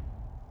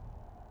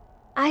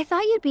 I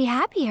thought you'd be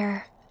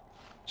happier.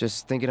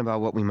 just thinking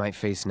about what we might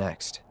face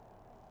next.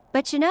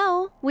 But you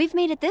know, we've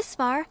made it this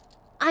far.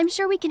 I'm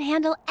sure we can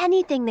handle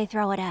anything they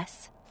throw at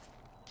us.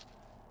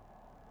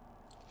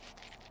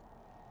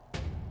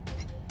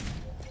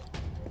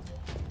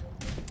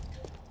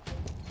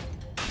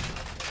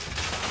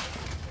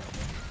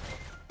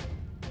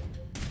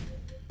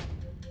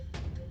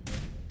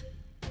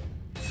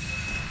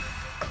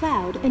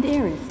 Cloud and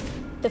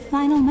Aerith. The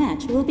final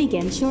match will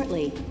begin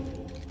shortly.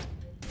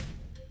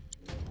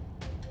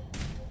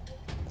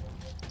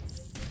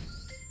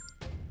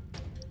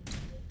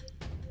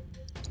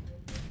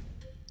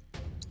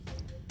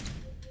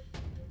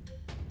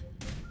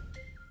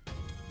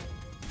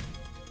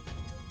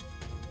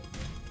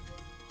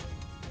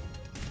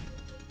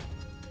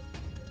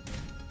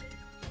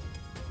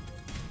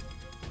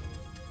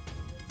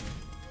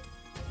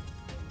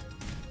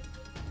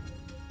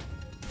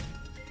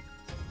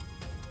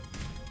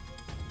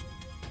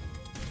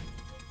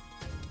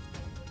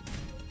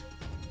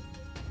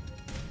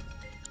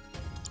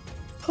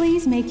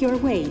 Please make your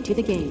way to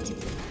the gate.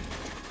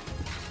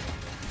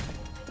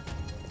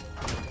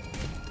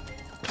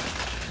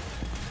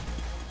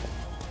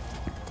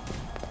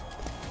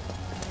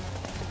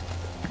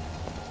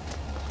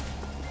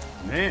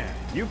 Man,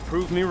 you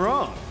proved me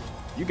wrong.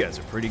 You guys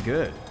are pretty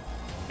good.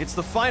 It's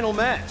the final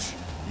match.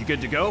 You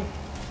good to go?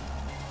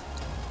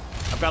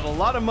 I've got a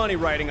lot of money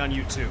riding on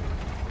you two.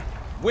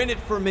 Win it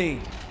for me.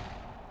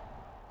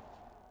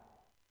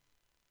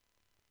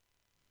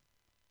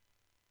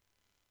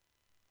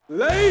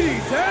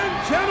 Ladies and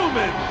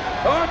gentlemen,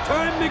 our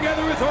time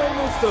together is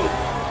almost over.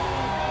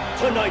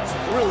 Tonight's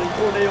thrilling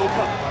Corneo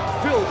Cup,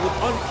 filled with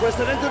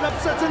unprecedented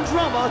upsets and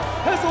drama,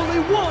 has only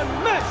one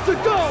match to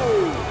go!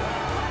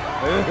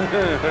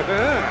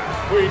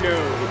 We know,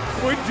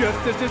 we're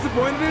just as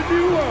disappointed as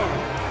you are.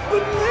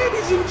 But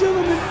ladies and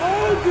gentlemen,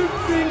 all good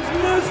things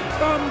must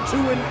come to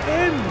an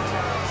end.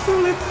 So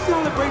let's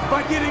celebrate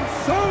by getting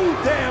so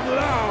damn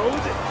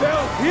loud,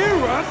 they'll hear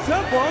us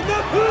up on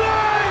the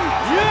plane!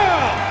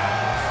 Yeah!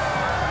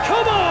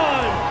 Come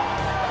on!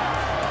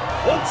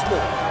 Once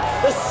more,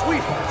 the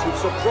sweethearts who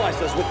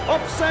surprised us with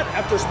upset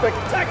after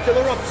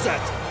spectacular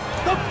upset.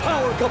 The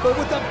power couple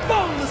with the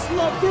boundless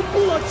love for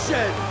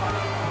bloodshed.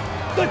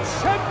 the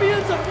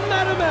champions of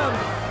Madam M,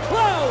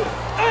 Cloud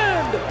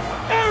and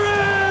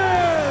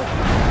Aerith!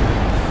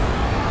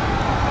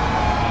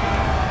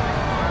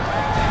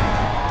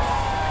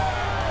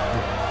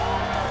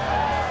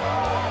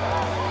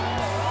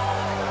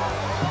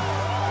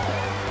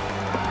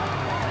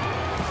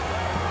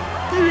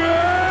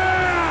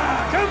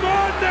 Yeah! Come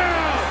on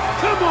now!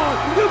 Come on,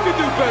 you can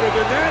do better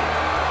than that!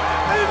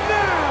 And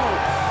now,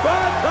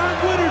 5-time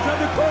winners of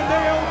the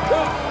Corneo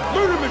Cup!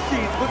 Murder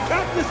machines with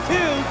countless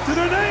kills to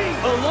their name!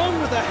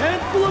 Along with a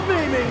handful of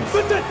maimings!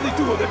 The deadly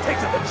duo that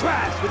takes out the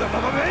trash with a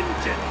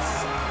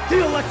vengeance! The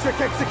Electric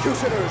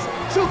Executioners!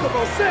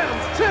 Chocobo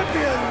Sam's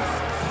champions!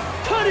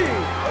 Cuddy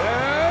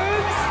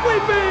and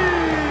Sleepy!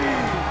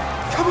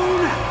 Come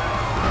on!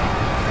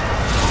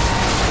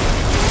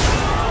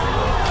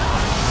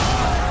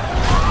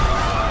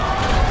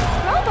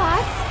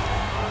 Robots?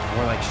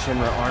 More like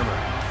Shinra armor.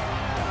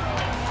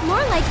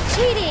 More like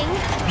cheating.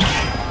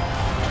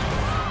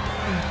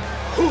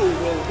 Who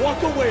will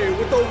walk away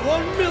with the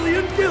 1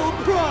 million guild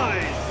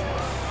prize?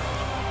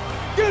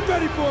 Get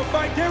ready for a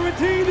fight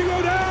guaranteed to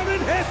go down in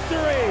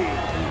history!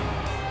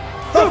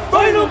 The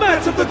final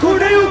match of the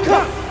Corneo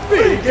Cup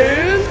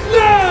begins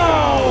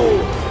now!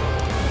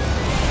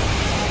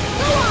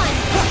 Go on!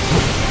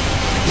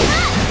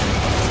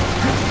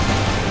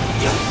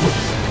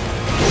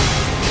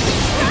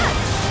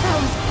 That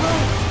was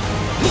close.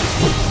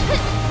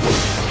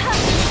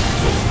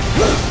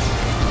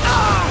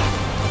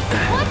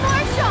 One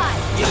more shot!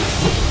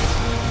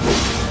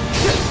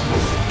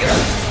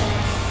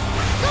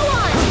 Go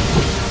on!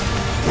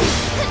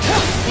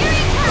 Here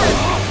he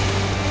comes!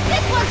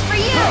 This one's for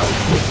you!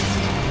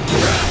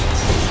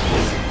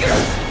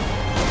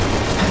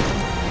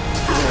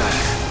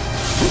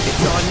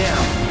 It's on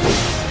now.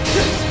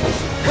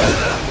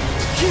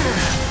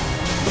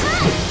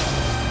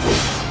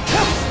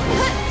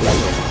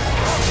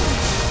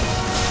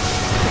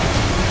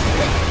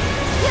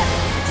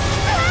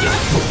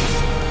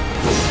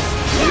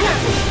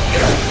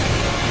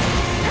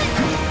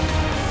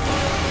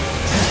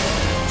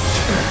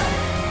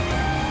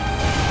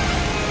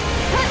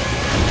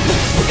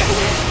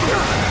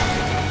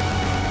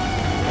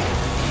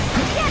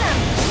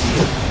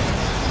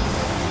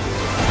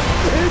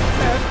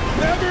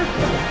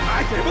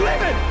 I can't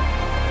believe it!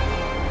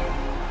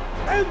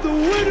 And the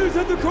winners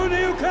of the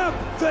Corneo Cup,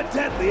 the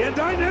deadly and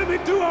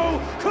dynamic duo,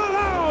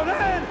 Cloud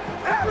and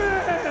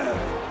Aerith!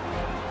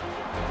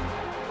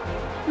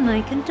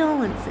 My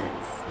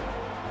condolences.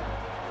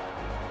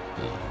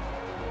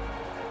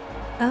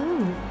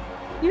 Oh,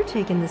 you're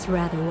taking this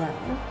rather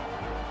well.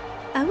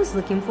 I was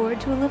looking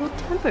forward to a little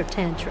temper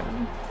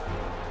tantrum.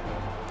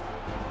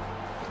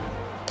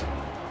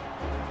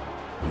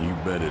 You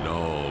bet it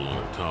all on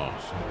a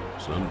toss.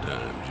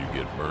 Sometimes you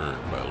get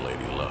burned by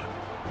Lady Luck.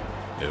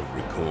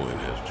 Every coin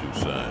has two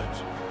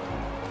sides.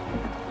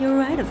 You're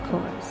right, of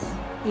course,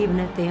 even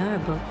if they are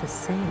both the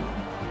same.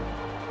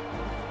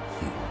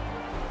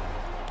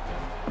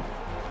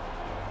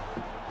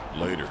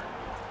 Later.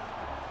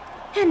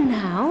 And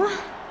now,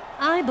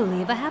 I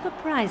believe I have a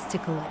prize to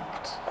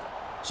collect.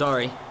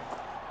 Sorry,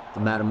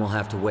 the madam will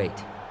have to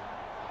wait.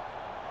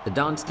 The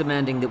Don's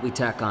demanding that we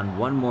tack on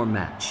one more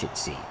match, it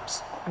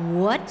seems.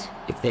 What?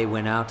 If they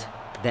win out,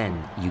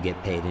 then you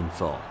get paid in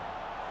full.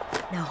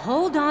 Now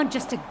hold on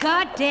just a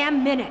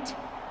goddamn minute!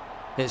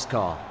 His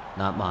call,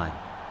 not mine.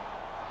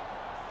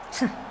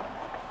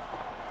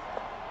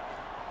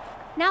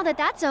 Now that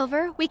that's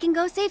over, we can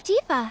go save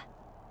Tifa.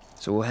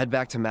 So we'll head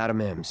back to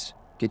Madam M's,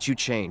 get you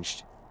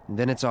changed, and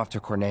then it's off to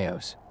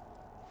Corneo's.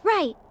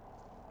 Right.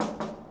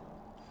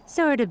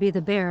 Sorry to be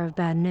the bearer of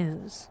bad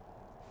news,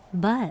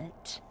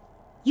 but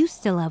you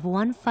still have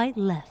one fight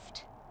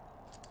left.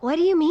 What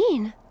do you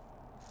mean?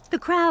 The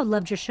crowd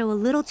loved your show a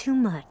little too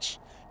much.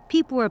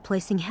 People were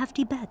placing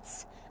hefty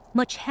bets,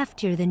 much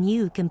heftier than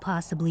you can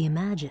possibly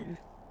imagine.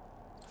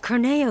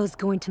 Corneo's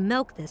going to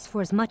milk this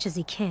for as much as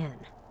he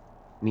can.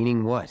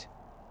 Meaning what?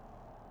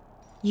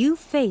 You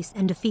face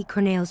and defeat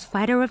Corneo's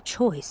fighter of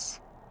choice,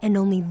 and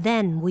only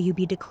then will you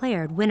be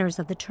declared winners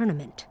of the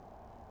tournament.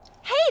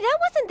 Hey, that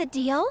wasn't the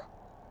deal!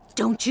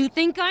 Don't you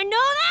think I know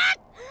that?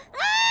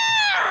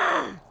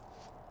 Ah!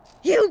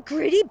 You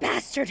greedy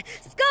bastard!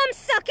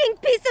 Scum-sucking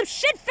piece of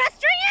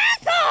shit-festering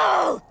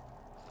asshole!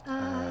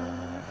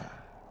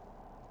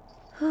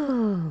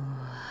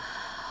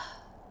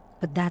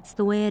 But that's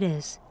the way it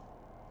is.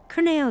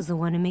 Corneo's the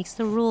one who makes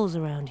the rules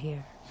around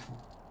here.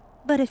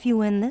 But if you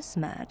win this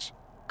match,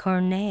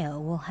 Corneo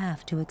will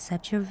have to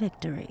accept your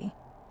victory.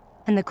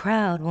 And the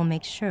crowd will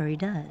make sure he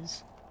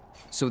does.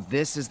 So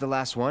this is the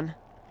last one?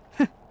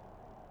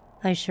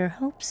 I sure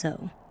hope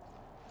so.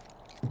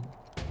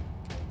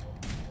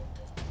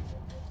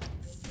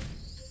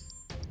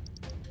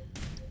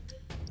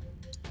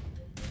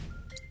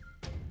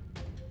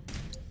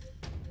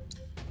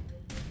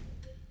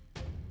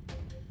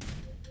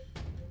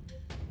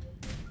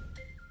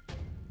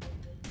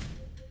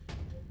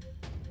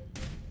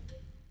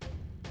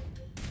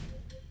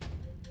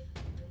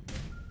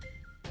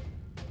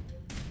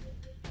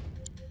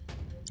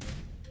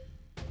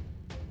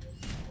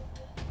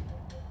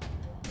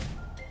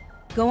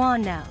 Go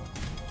on now.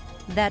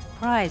 That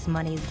prize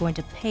money is going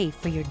to pay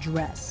for your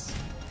dress.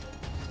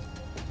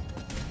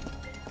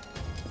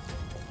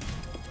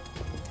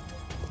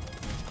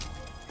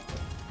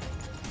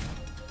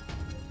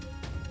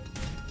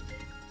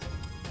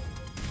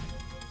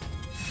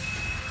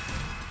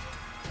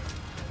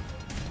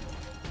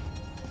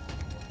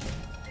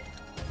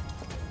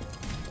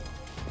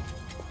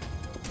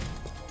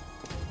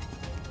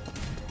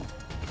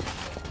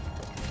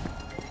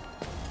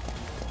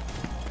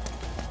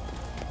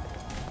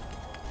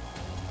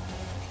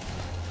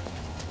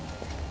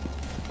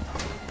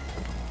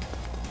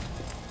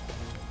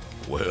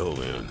 Well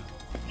then,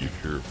 you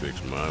sure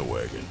fixed my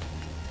wagon.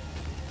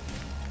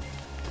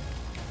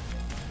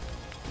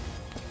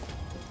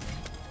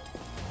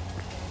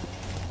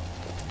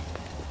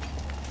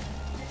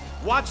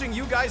 Watching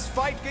you guys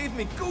fight gave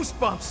me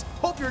goosebumps.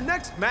 Hope your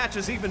next match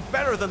is even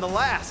better than the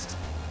last.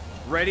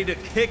 Ready to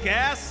kick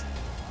ass?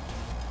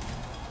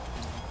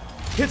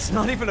 It's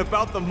not even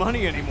about the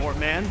money anymore,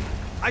 man.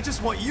 I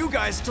just want you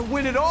guys to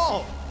win it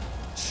all.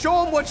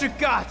 Show them what you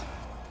got.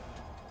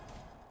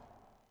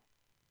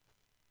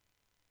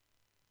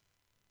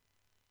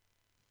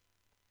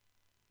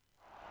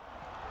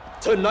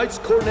 Tonight's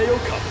Corneo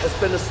Cup has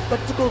been a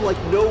spectacle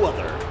like no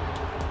other.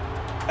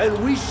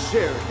 And we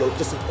shared your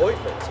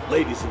disappointment,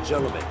 ladies and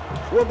gentlemen,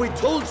 when we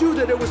told you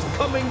that it was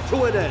coming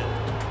to an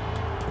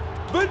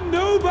end. But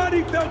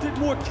nobody felt it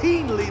more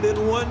keenly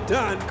than one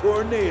Don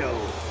Corneo,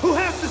 who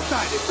has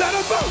decided that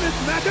a bonus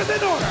match is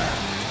in order.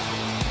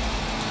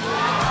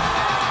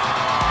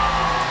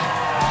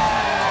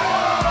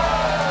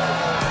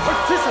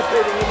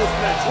 Participating in this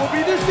match will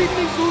be this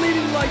evening's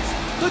leading lights,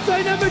 the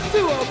dynamic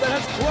duo that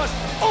has crushed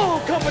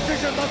all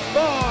competition thus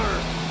far,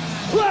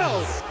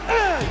 Cloud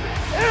and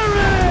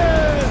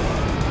Aaron!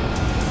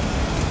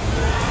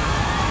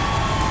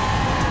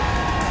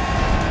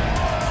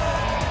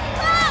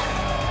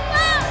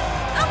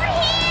 Over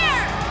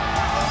here!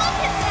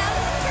 Look at them!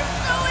 They're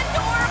so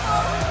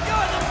adorable!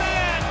 You're the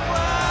man,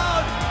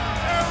 Cloud!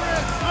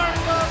 Aaron, I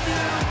love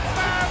you!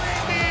 Marry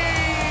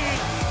me!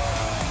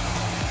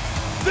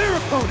 Their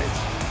opponent,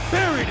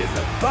 buried in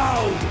the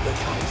bowels of the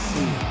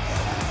Coliseum.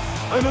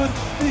 An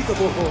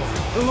unspeakable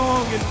horde,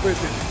 long in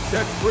prison,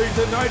 set free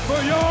tonight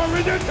for your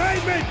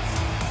entertainment!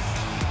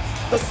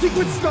 The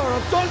secret star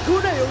of Don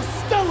Corneo's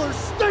stellar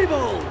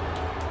stable!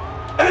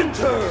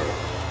 Enter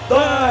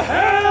the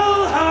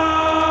Hell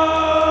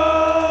House!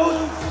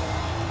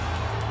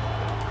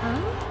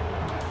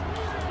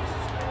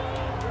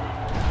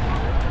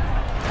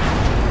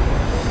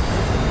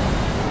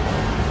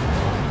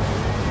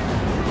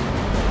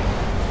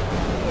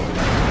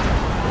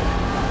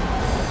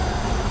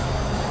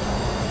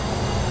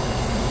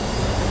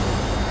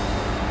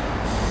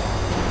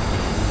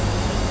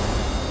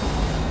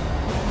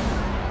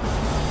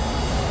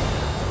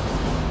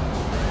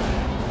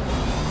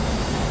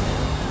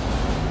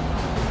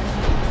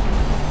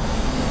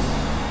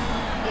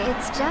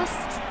 It's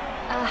just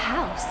a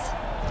house.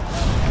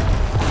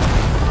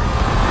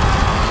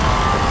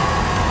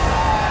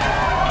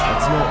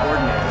 It's no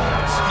ordinary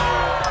house.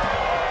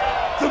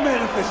 The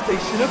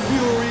manifestation of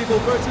pure evil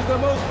versus the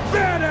most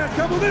badass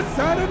couple this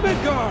side of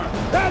Midgar!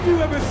 Have you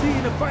ever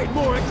seen a fight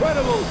more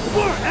incredible,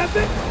 more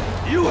epic?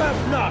 You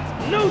have not!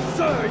 No,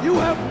 sir, you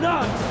have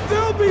not!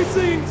 They'll be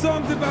singing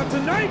songs about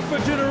tonight for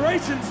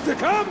generations to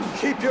come!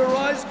 Keep your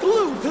eyes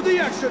glued to the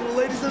action,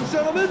 ladies and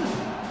gentlemen!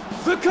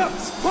 The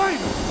Cup's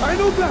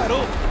final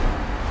battle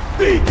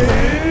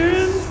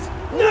begins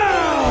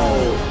now!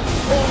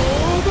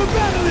 Oh, the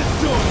battle is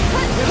joined!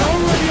 And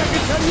already I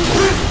can tell you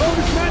this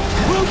bonus match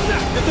will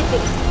not get the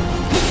book!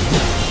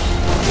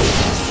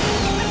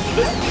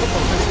 This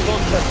couple has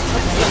got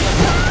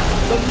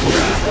the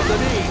meanest of the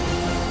mean!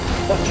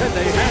 But can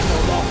they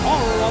handle the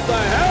horror of the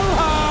Hell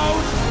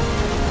House?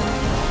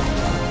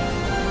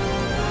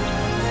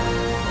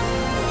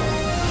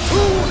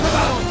 Who's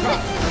about on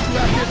top?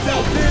 Strap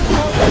yourself in,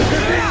 folks!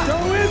 This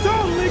show is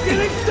only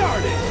getting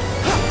started!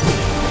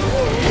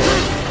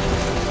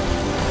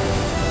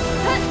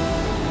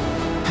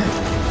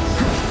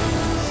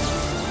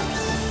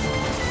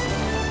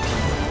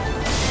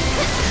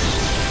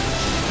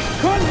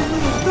 Cuddly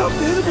little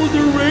stuffed animals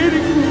are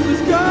raining from the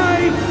sky!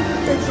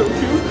 It's so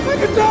cute, I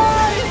could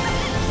die!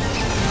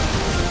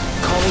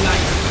 Calling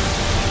ice.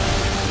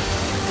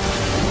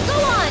 Go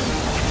on!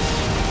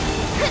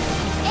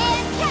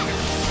 And catch!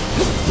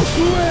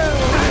 Well,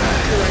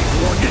 that's great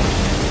working!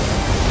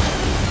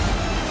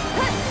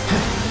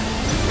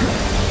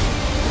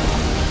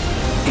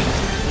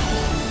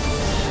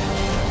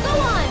 Go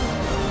on!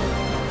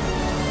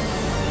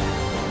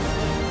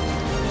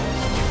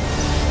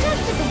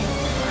 Just a bit.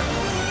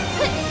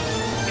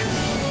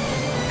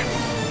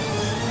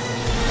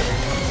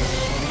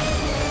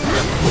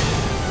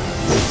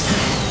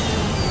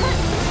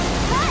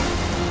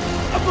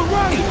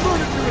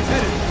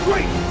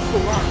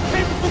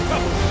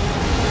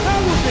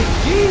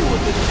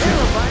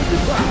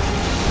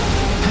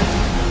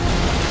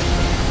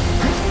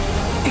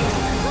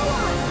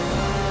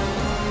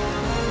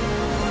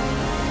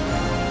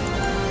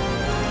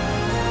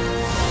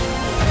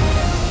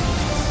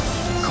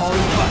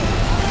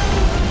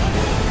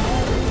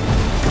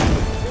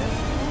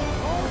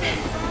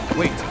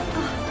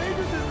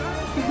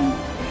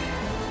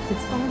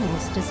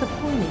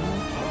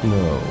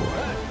 No.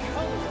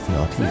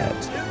 Not yet.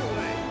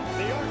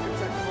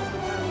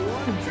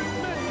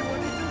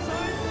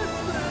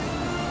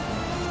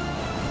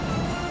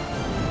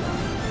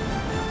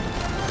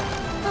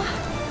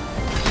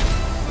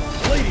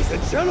 Ladies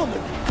and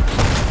gentlemen,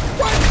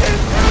 what's in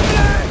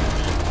happening?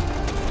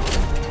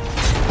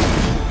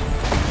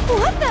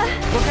 What the?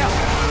 Look out!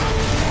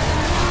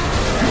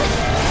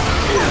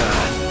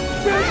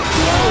 Big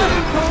blood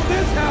and hold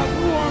this house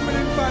warm and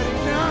inviting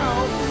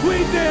now. We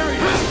dare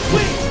you.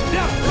 Please,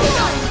 now.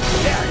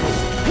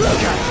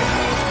 Gotcha.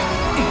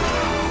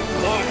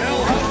 The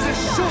Hell House is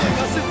showing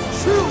us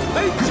its true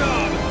paint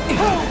job.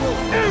 How will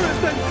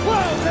Aerith and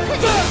Cloud and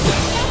Beth?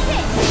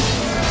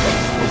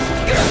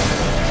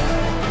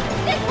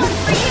 This one's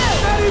for you!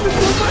 Not even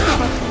so much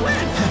of a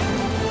twist!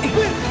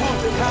 This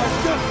haunted house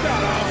just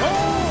got a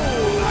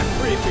whole lot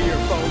creepier,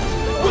 folks.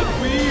 With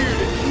weird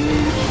and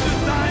evil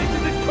designs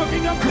is it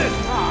cooking up this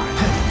time?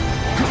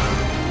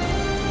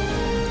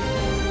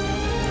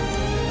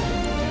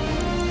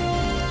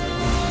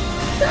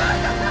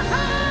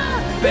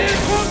 Big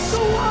hook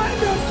the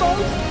wind-up,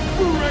 folks!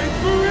 Brace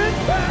for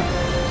impact!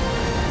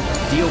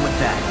 Deal with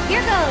that.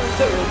 Here goes!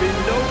 There'll be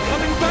no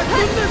coming back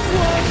from this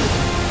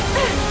one!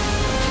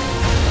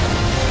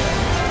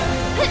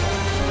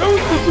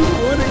 Don't you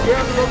want to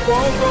gather up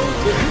all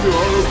those into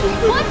all of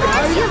them? One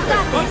more, you've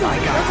got this! I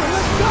got it!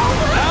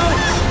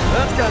 Ouch!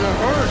 That's gotta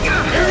hurt!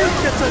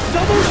 Aerith gets a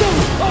double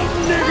dose of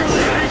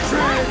niggerly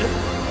hatred!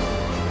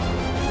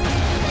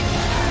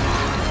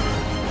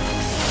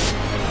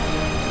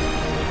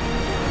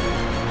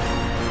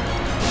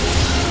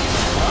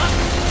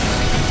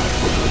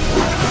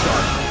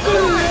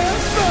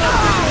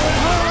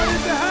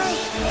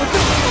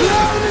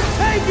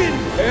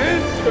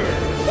 Answer!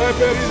 I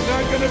bet he's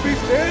not gonna be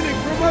standing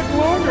for much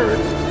longer!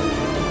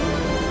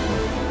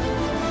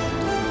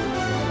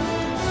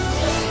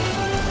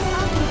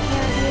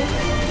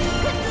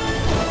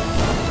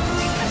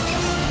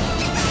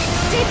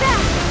 Stay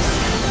back!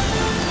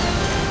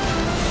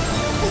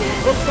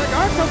 Looks like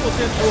our couple's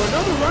in for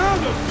another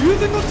round of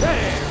musical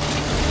tear!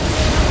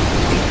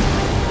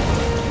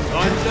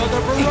 Another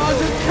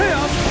barrage of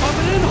chaos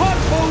coming in hot,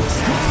 folks!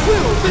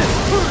 Will this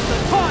turn the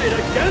tide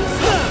against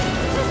them?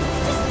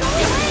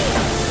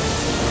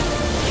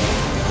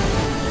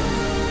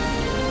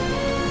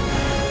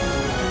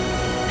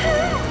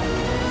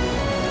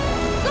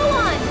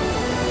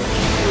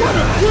 What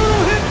a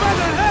brutal hit by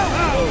the Hell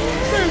House!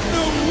 There's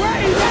no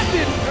way that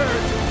didn't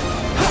hurt!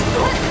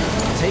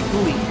 Take the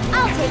lead.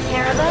 I'll take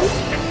care of him.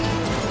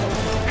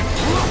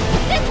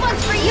 This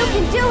one's for you. You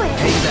can do it.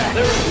 Take that.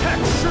 Their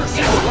attacks sure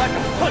sound like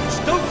a punch,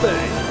 don't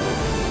they?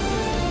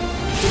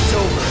 It's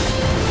over.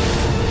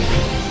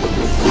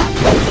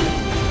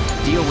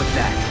 Deal with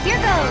that. Here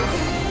goes.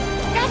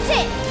 That's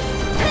it.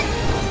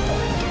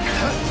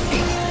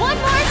 One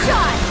more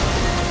shot.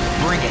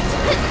 Bring it.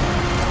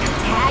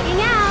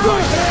 Tagging out.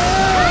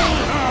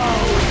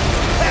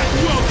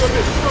 Welcome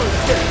is first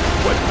day.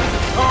 What kind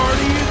of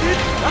party is it?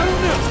 I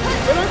don't know,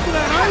 but I'm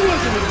glad I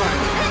wasn't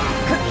invited.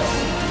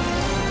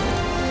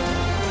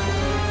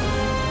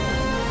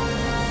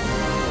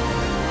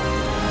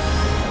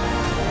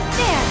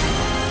 There.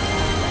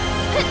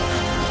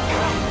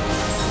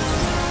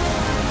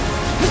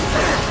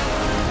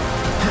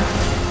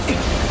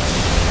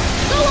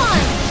 Go on.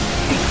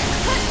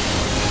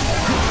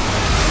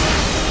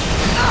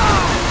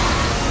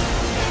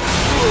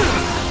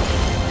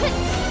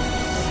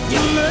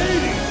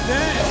 Ladies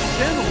and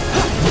gentlemen,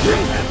 you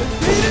haven't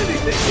seen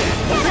anything yet.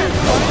 This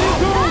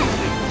party's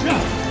only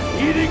just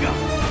heating up.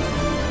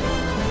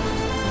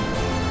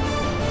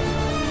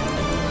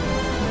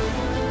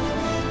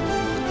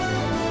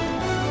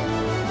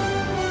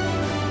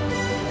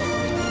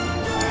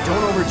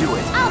 Don't overdo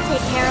it. I'll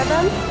take care of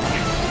him.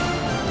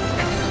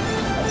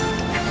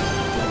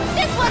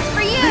 This one's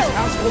for you. This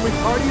housewarming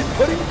party is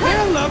putting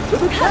their love to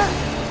the test.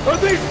 Are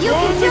they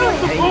strong enough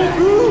to pull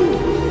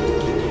through?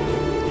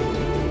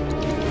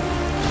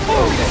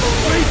 Oh, the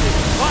raging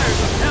fires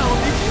of hell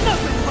need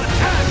nothing but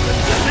ash and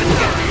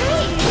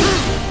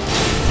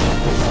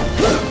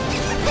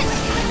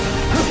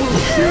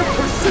sheer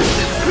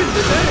persistence with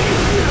today.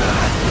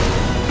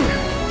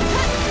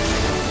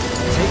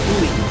 Take the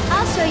lead.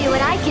 I'll show you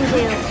what I can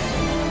do.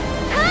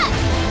 Ha!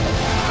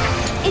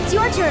 It's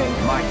your turn.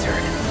 My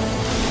turn.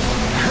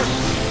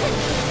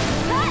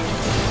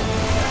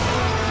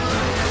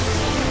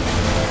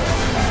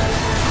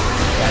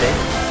 Got it.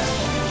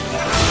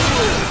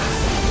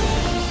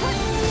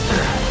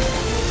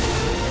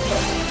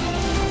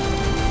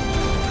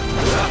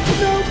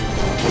 Nope,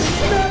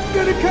 not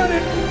gonna cut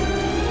it.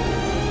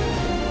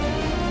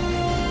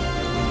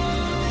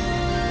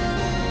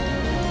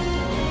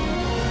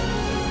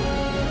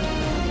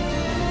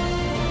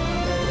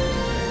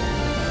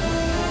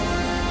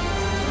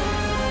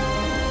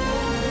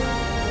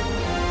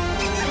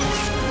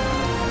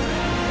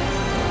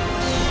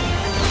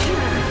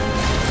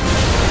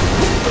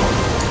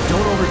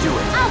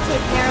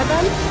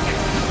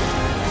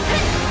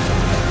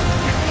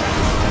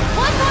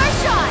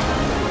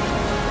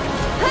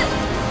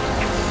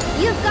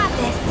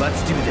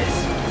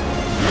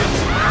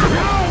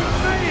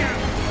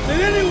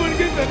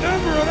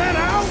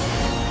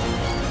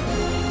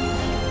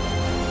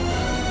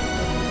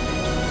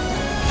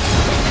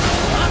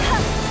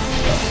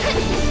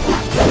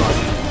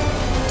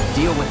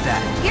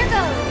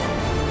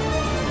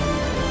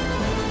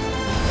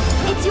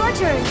 It's your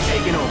turn.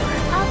 Taking over.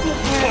 I'll take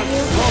care of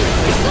you.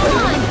 Go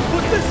on!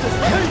 But this is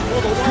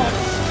painful to watch!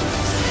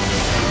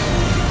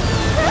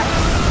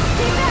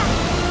 Stay back!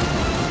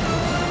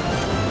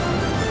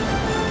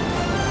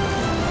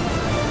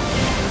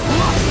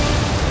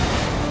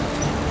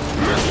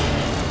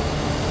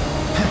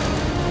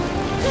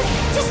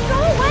 Just go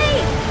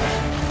away!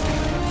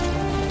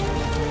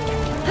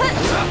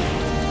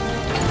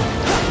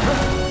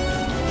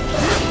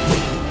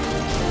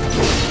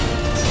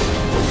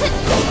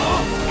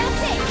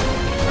 That's it!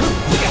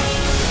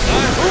 I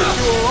hope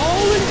you are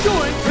all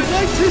enjoying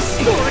tonight's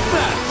historic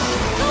match!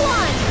 Go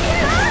on!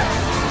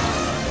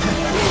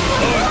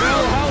 Our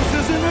Hell House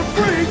isn't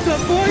afraid to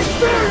fight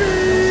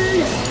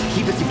dirty!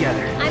 Keep it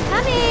together. I'm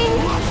coming!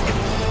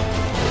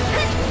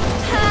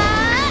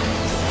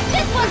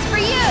 This one's for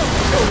you!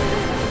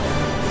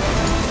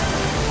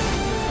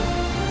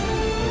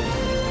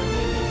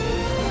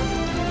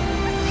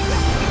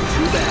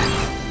 Too bad.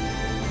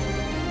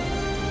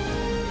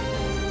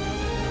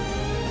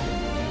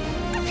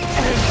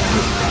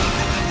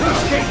 The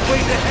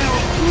gateway to hell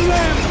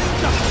slams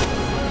shut!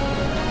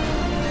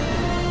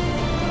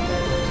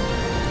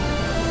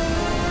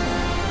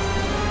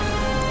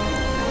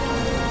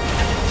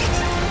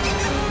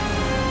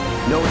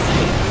 No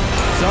escape.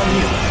 It's on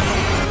you.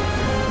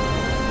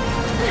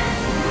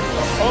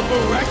 A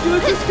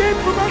miraculous escape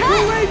from our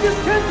courageous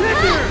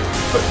contender!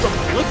 But from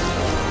the looks of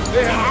it,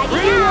 they have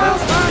pretty well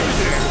timed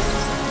it!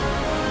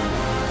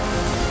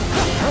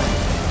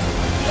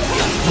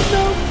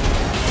 No!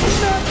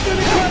 Not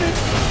gonna cut it!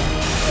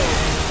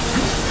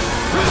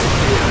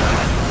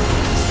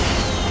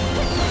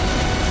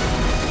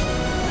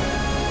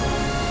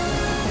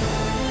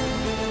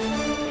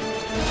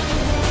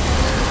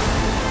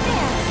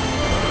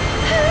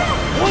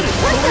 What is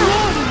going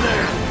on in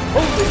there?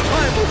 Only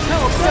time will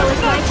tell, but I'm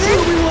not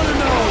sure we want to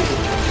know!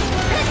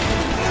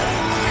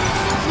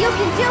 You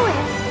can do it!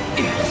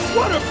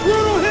 What a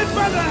brutal hit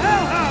by the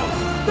Hell House!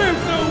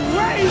 There's no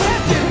way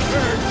that didn't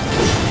hurt!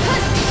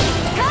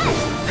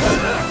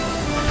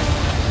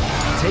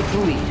 Take the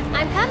lead.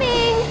 I'm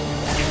coming!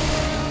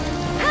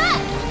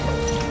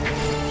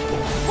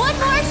 One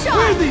more shot!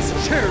 Where do these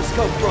chairs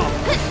come from?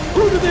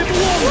 Who do they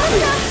belong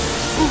to?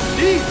 Who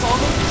needs all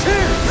those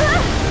chairs?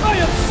 I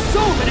have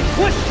so many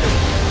questions!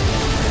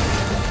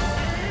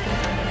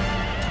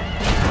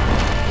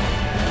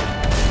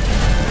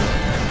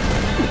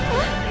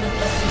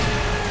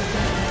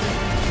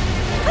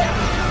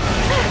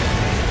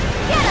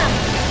 Get him!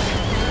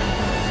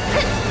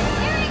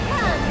 Here he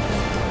comes!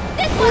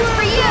 This one's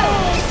for you!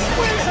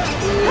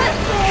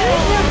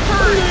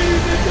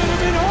 Ladies and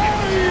gentlemen,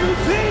 are you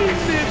seeing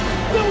this?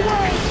 The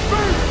world's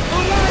first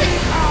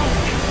lighthouse!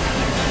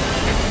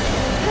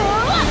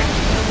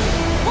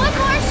 One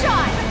more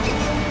shot!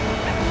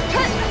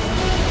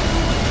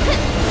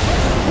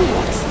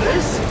 What's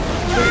this?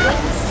 The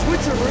old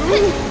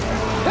switcheroo?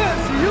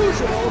 As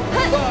usual,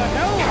 the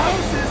Hell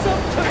House is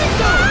up to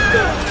no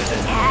good!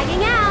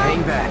 Tagging out!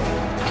 Hang back.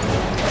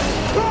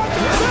 Talk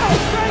about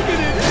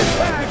making an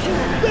impact!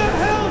 The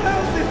Hell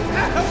House is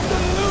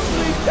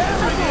absolutely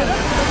tearing it up!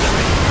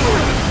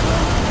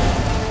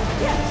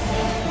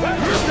 Back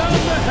down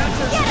the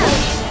hatches,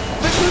 folks!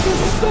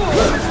 Because a storm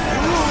is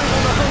brewing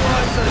on the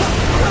horizon!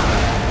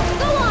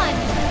 Go on!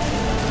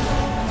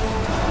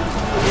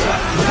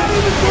 Not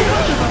even so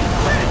much as a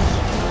flinch!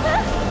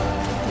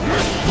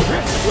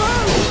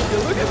 Wow!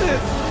 Look at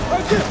this! A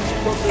gift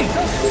from the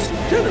justice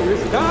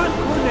generous Don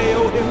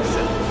Corneo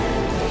himself!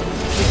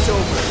 It's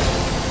over.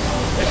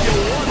 If you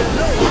want to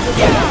know what's in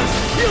the box,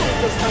 you'll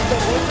just have to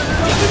open it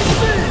up and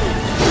see!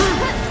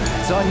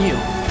 It's on you.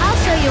 I'll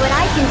show you what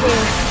I can do.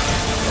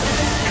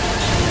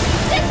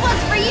 This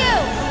one's for you!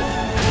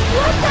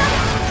 What the?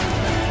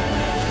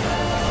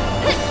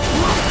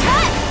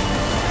 Cut!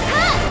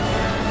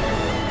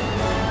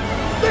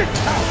 This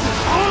house is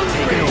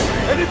hungry!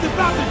 And it's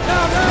about to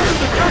down out of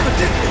the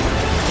competition!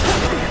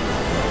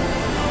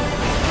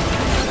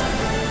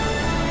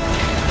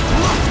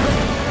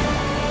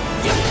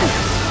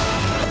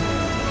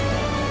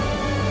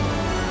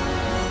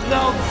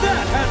 Now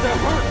that had to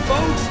hurt,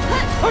 folks!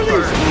 Are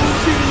these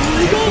moves even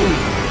legal?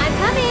 I'm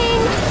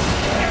coming!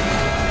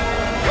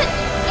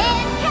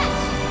 And catch!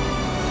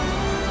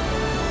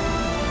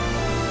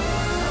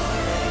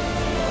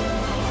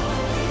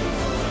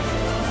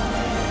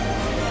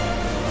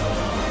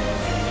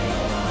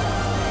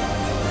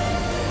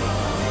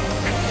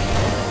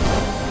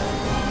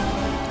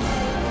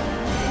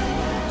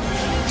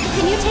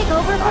 Can you take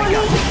over for me?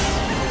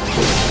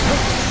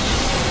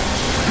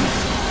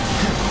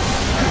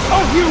 A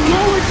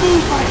heroic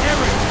move by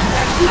Erin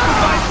as she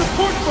provides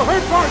support for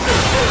her partner.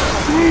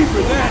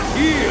 Savor that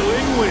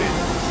healing wind.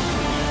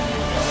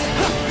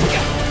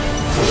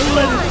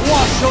 Let it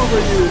wash over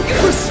you,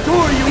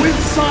 restore you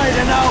inside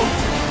and out.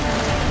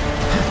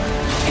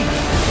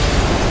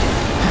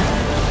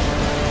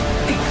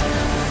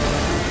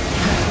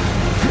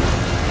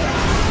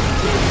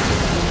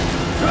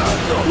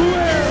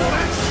 Well,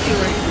 that's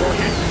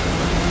straightforward.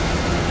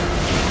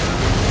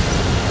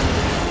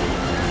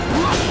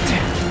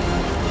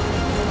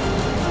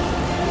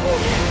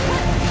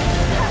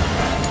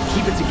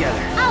 Keep it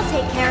together. I'll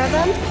take care of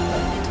him.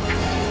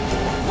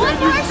 One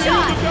more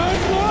shot!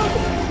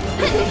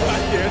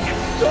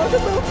 Talk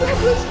about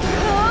numbers.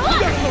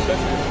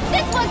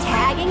 This one's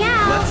tagging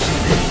out. Let's do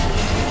this.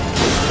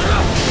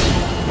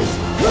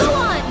 Go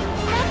on.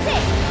 That's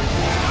it.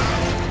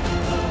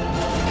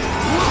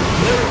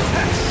 Their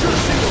attacks sure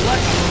seem to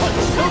lack a punch.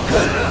 So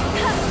good.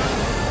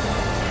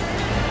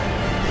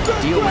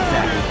 Deal with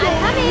that. I'm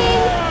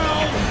coming.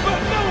 But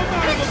no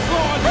amount of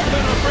applause is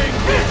gonna bring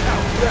this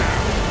house down.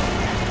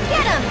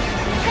 Get him.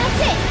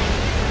 That's it.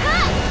 Ha!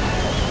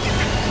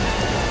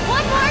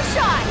 One more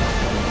shot.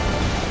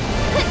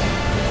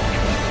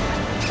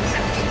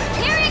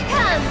 Here it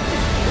comes.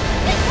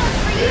 This one's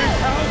for you. This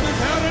house has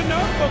had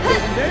enough of the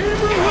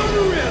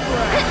neighborhood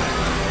riffraff.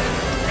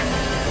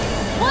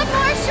 One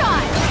more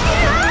shot.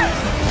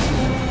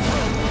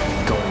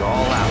 Going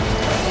all out.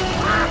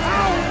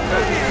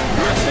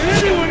 Did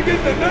anyone get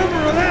the number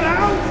of that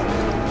house?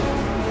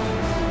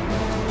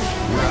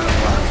 We're out of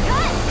luck.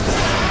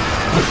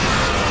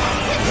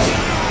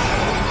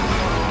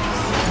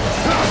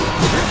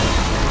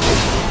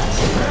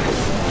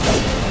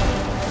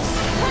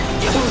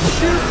 So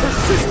sheer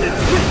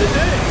persistence with the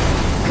day.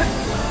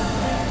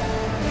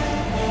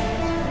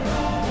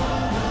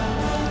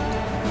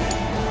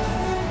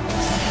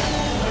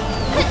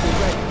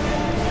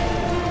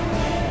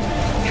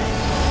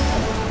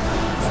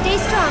 Stay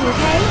strong,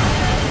 okay?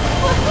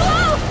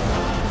 Whoa!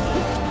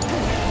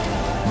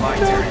 My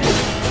turn.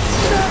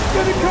 Not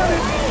gonna cut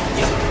it.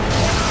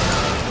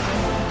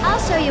 I'll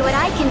show you what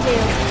I can do.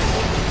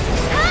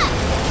 Ha!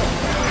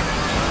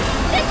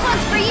 This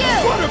one's for you!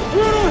 What a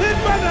brutal hit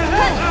by the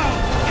head house!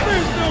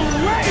 There's no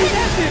way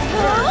that didn't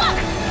hurt!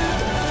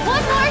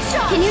 One more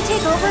shot! Can you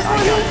take over for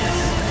me?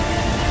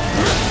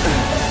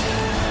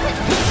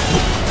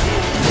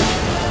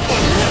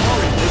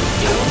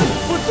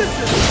 But this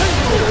is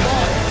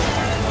painful.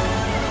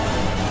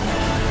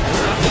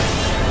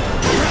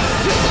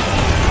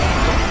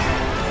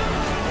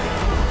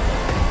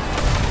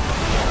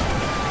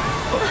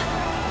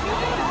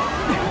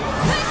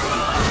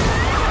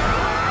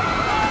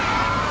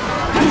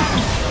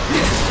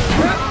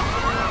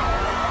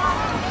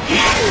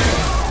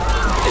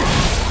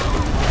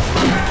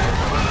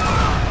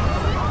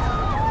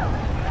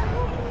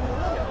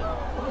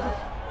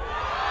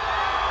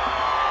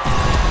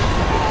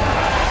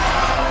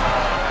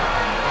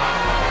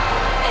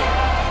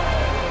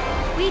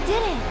 We did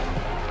it!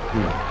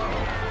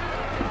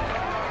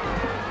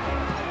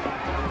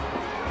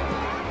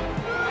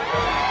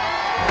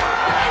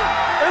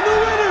 And the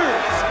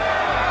winners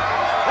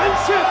and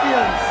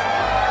champions,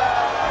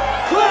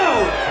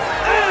 Cloud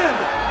and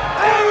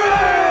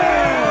Aaron!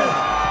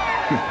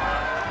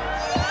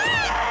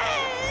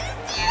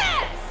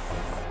 Yes!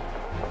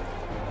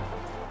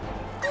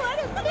 What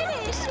a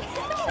finish!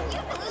 Can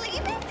you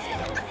believe it?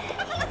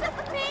 He's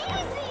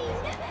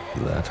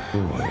amazing! That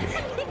boy.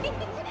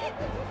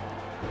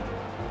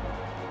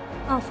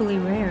 Awfully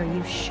rare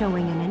you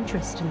showing an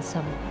interest in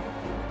someone.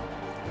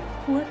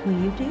 What will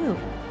you do?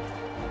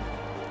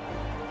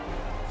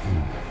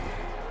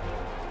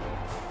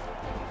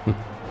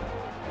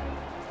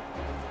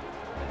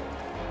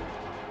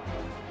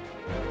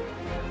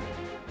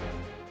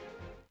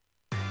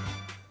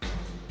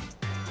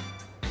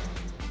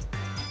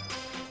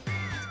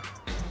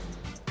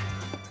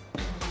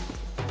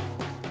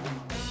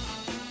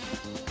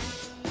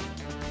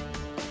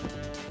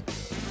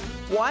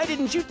 Why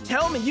didn't you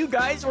tell me you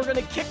guys were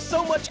gonna kick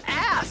so much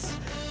ass?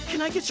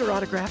 Can I get your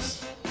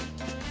autographs?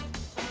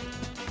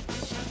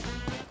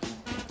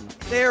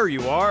 There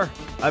you are.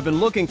 I've been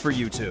looking for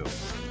you two.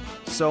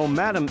 So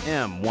Madam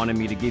M wanted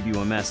me to give you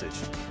a message.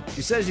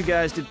 She says you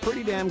guys did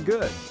pretty damn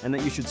good, and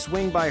that you should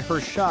swing by her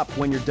shop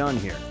when you're done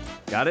here.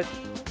 Got it?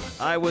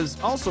 I was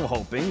also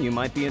hoping you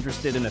might be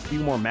interested in a few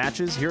more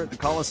matches here at the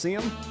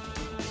Coliseum.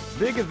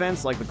 Big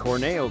events like the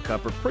Corneo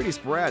Cup are pretty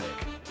sporadic,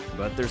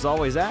 but there's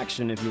always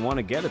action if you want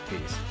to get a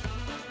piece.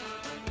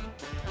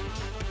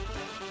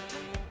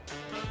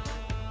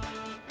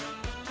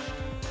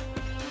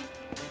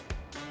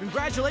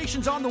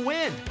 Congratulations on the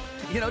win!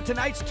 You know,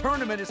 tonight's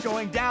tournament is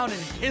going down in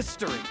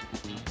history.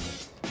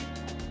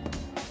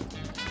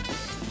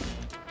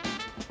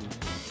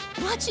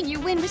 Watching you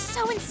win was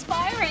so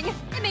inspiring.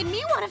 It made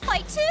me want to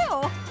fight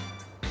too.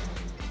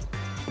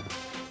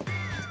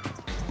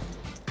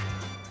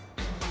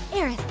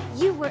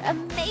 Aerith, you were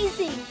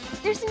amazing.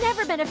 There's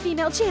never been a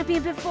female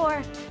champion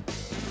before.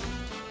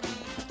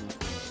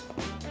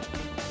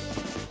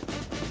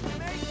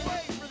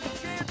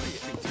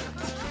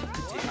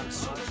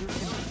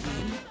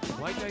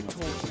 Like I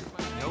told you,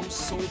 no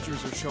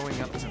soldiers are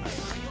showing up tonight.